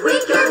 we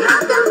can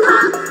help them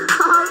pop.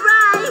 All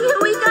right, here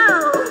we go.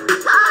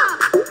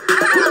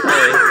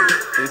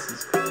 This is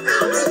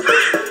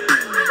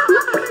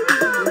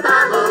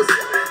Bubbles,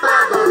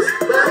 bubbles,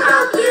 will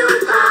help you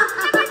pop.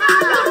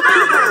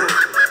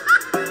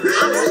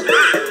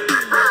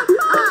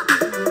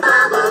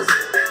 Bubbles,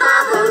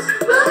 bubbles,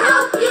 will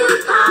help you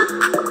pop.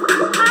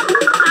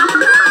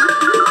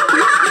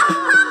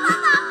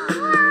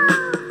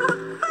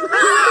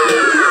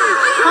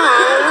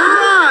 All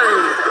right!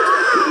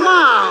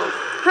 Wow!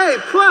 Hey,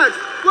 Plex,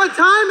 what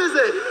time is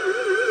it?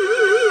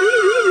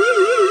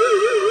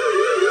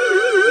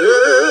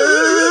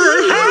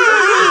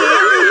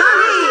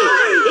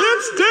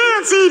 It's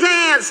Dancy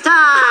Dance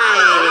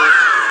time!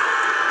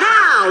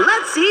 Now,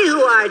 let's see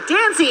who our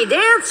Dancy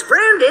Dance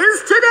friend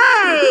is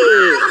today!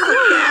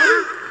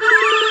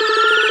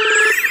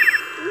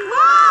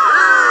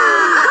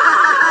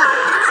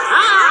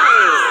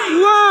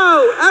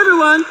 Whoa!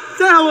 Everyone,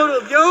 say hello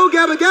to Yo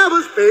Gabba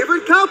Gabba's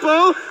favorite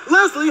couple,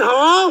 Leslie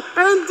Hall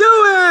and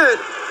Do It!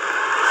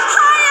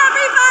 Hi,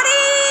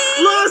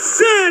 everybody!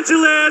 Los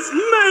Angeles,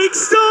 make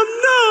some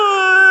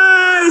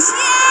noise!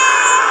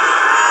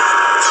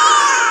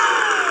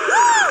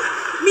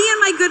 Me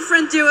and my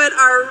do it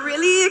are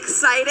really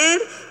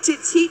excited to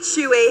teach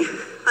you a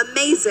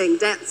amazing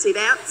dancey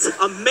dance.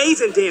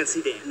 Amazing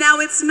dancey dance. Now,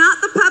 it's not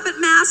the Puppet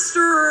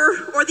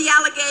Master or the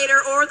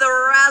Alligator or the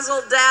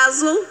Razzle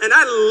Dazzle. And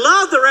I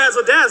love the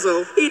Razzle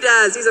Dazzle. He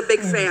does. He's a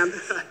big fan.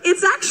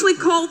 It's actually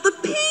called the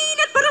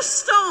Peanut Butter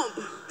Stomp.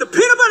 The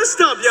Peanut Butter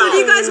Stomp, y'all. So do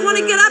you guys want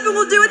to get up and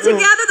we'll do it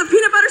together? The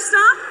Peanut Butter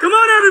Stomp? Come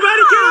on,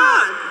 everybody, get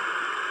on.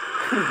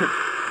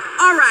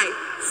 All right.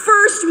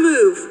 First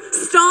move.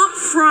 Stomp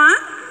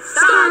front.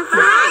 Stomp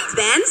front.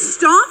 Then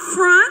stomp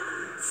front.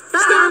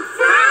 Stomp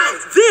front.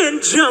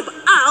 Then jump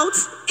out,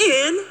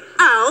 in,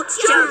 out.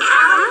 Jump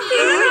out,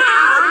 in,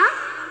 out.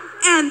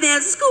 And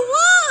then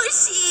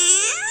squish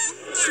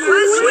it.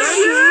 Squish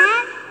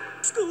it.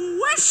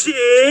 Squish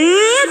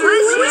it.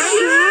 Squish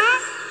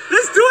it.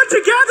 Let's do it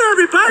together,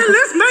 everybody.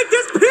 Let's make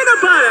this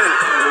peanut butter.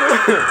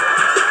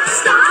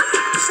 Stop,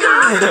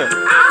 stop,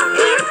 out,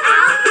 in,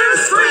 out, and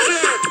squish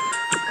it.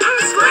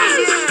 Squish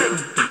it.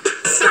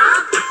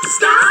 Stop,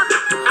 stop,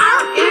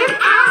 out, in,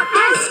 out,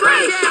 and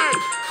squish it.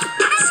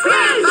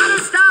 Squish. Butter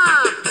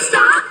stop.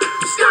 Stop,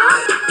 stop,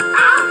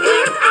 out,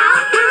 in,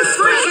 out, and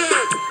squish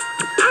it.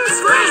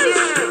 Squish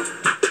it.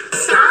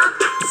 Stop,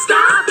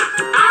 stop,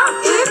 out,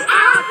 in,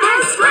 out,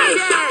 and squish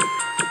it.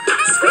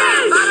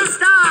 Squish. Butter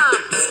stop.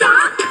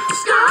 Stop,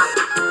 stop,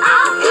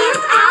 out, in,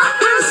 out,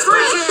 and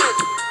squish it.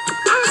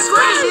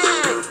 Squish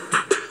it.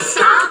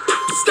 Stop,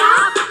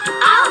 stop,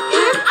 out,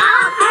 in,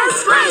 out, and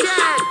squish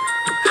it.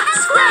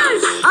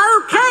 Squish.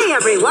 Okay,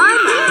 everyone.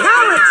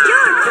 Now it's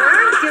your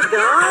turn to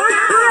go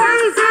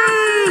crazy.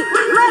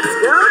 Let's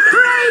go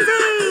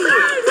crazy.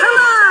 Come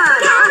on.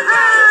 Go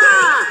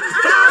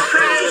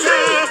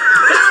crazy.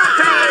 Go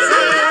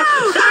crazy. Go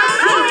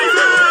crazy.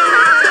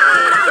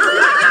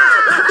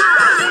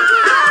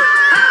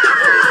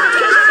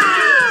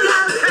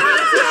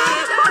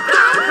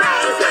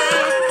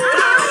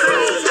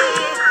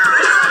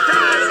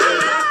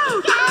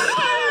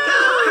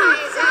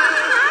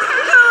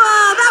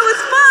 Cool. That was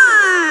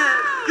fun.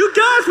 You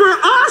guys were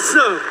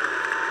awesome.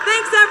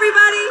 Thanks,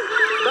 everybody.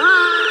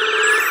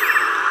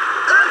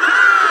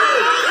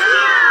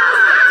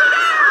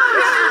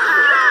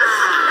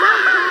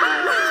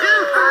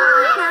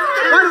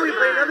 Why don't we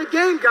play another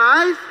game,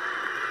 guys?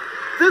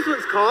 This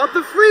one's called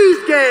the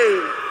freeze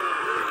game.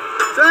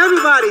 So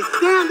everybody,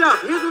 stand up.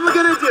 Here's what we're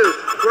gonna do.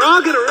 We're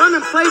all gonna run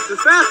in place as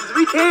fast as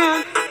we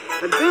can.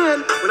 And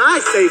then, when I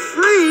say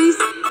freeze,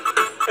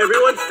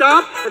 everyone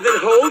stop and then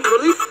hold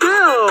really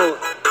still.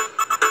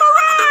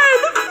 Hooray!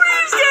 The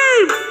freeze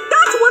game!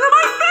 That's one of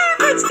my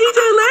favorites, DJ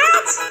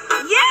Lance!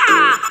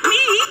 Yeah,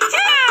 me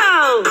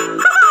too!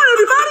 Come on,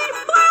 everybody!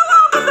 Play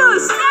along with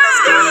us! This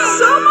game is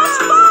so much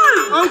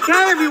fun!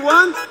 Okay,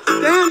 everyone,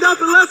 stand up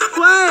and let's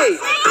play.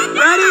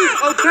 Ready?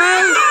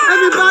 Okay?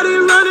 Everybody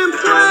run and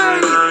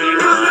play. Run,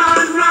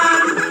 run,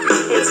 run.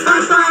 It's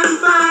fun, fun,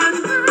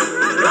 fun.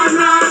 Run,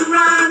 run,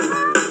 run.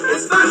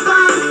 It's fun,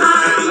 fun,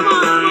 fun. Come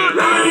on.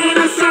 Run in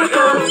a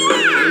circle.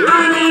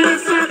 Run in a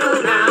circle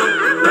now.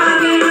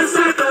 Run in a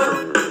circle.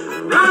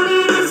 Run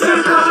in a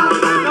circle.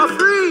 Now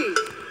freeze.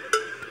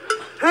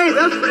 Hey,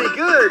 that's pretty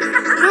good.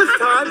 This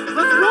time,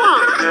 let's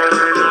walk.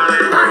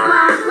 Walk,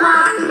 walk,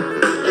 walk.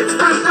 It's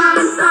fun, fun,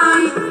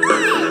 fun.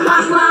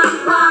 Walk, walk,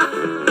 walk.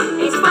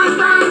 It's fun,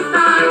 fun,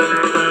 fun.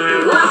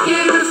 Walk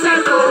in a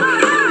circle.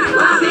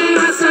 Walk in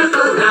a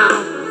circle now.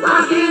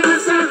 Walk in a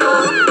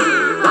circle.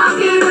 Walk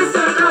in a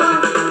circle.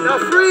 Now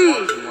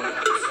freeze.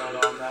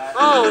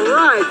 All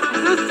right,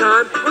 this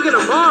time we're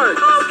gonna march.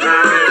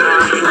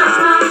 March,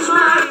 march,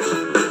 march.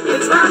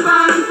 It's fun,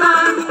 fun,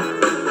 fun.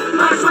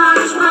 March,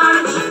 march,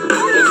 march.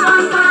 It's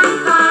fun, fun,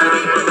 fun.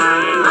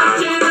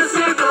 March in a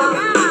circle.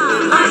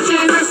 March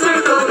in a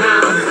circle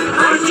now.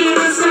 March in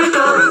a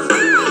circle.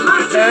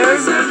 March in a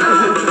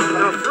circle.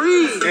 Now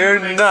freeze. You're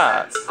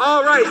not.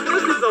 All right,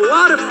 this is a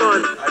lot of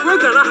fun. We're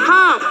gonna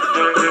hop.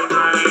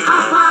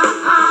 Hop, hop,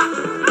 hop.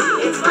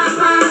 It's fun,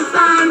 fun,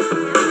 fun.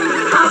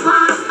 Hop,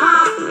 hop,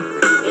 hop.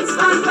 It's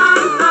fun, fun,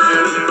 fun.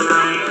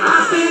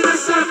 Hop in a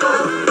circle.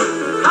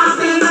 Hop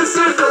in a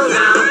circle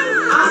now.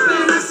 Hop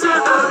in a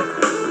circle.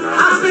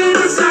 Hop in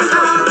a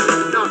circle.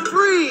 Now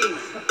freeze.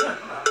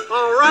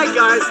 All right,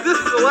 guys, this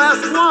is the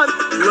last one.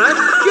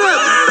 Let's skip.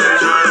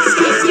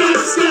 Skip, skip,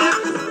 skip.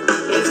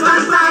 It's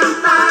fun, fun,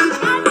 fun.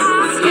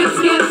 Skip,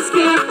 skip,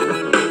 skip.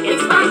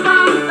 It's fun,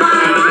 fun,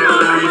 fun.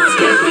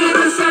 Skip in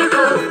a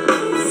circle.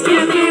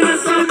 Skip in a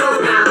circle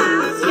now.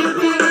 Skip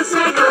in a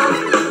circle.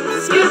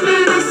 Skip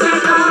in a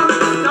circle.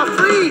 Now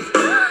freeze.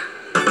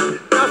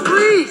 Now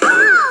freeze.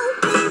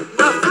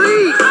 Now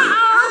freeze.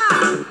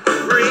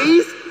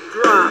 Freeze.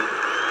 Drop.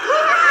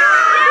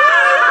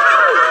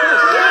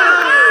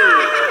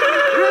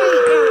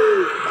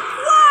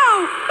 Whoa!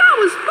 That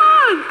was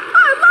fun!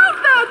 I love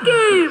that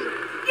game!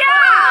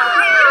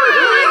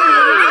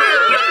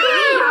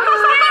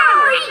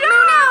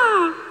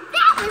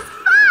 That was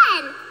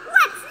fun!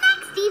 What's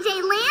next, DJ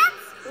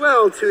Lance?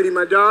 Well, Tootie,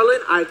 my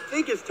darling, I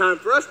think it's time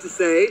for us to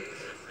say,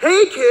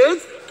 hey,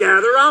 kids,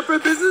 gather around for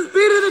Business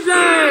Beat of the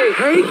Day.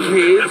 Hey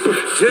kids,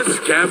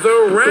 just gather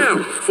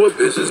around for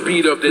Business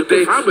Beat of the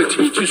Day. I'ma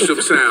teach you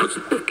some sounds.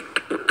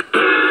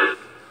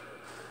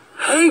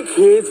 Hey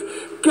kids,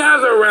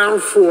 gather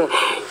around for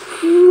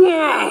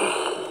wow.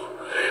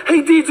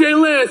 Hey DJ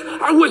Lance,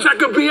 I wish I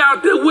could be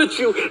out there with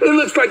you. It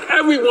looks like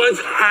everyone's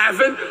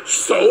having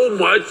so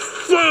much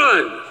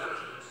fun.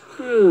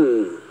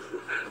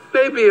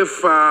 Maybe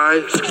if I...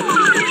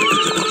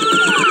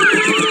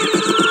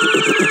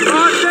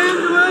 Los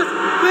Angeles,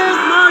 Biz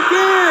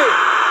Marquis!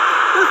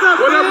 What's up,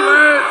 What up,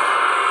 Lance?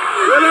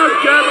 What up,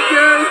 Gabba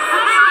Gang?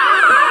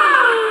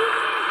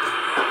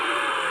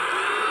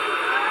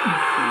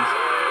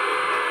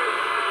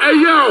 Hey,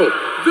 yo,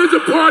 there's a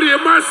party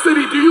in my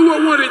city. Do you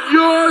want one in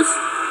yours?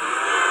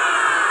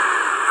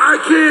 I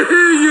can't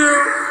hear you.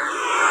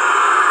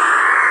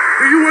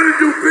 Do you want to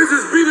do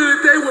business beating the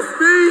day with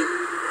me?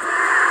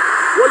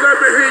 Well, let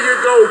me hear you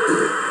go.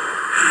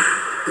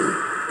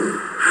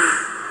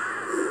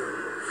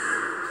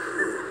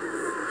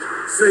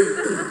 Say,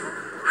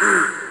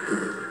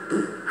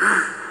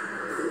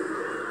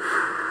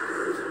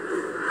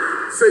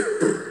 say,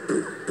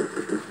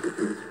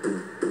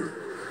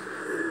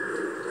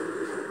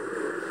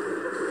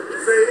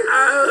 say,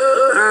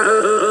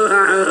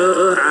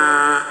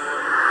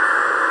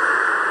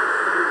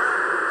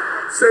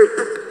 say,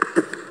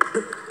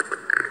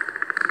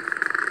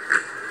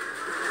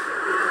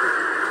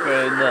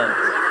 Very nice.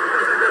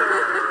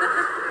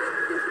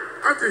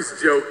 I'm just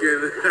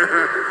joking.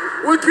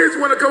 What kids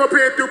want to come up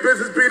here and do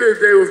business beating the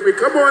day with me?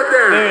 Come on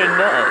down. Very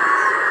nice.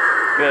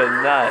 Very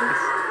nice.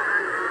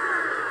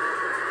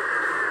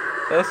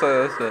 That's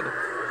it.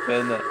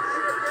 Very nice.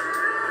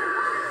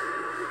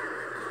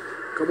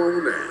 Come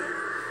on now.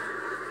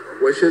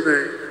 What's your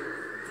name?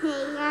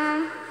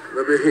 Taylor.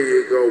 Let me hear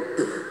you go.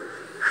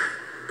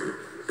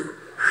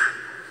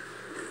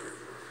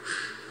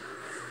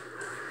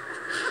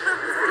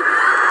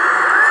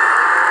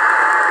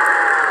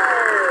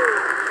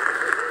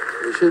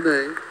 What's your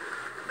name?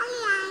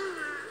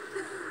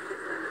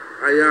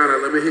 Ayana,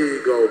 let me hear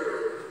you go.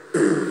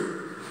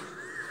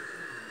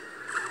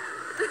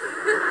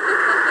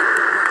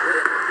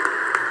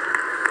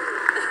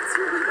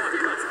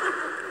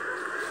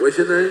 What's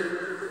your name?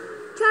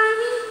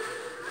 Charlie.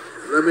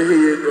 Let me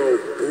hear you go.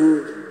 Boom,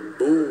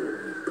 boom,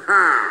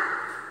 pow.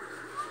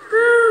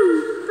 Boom,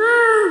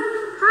 boom,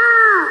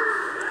 pow.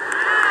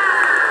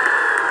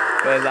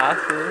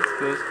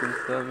 Velazquez,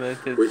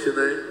 completamente. What's your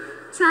name?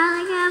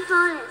 Charlie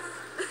Gambonis.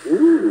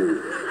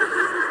 Ooh.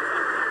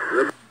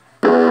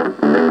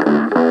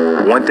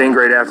 One thing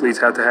great athletes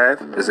have to have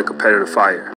is a competitive fire.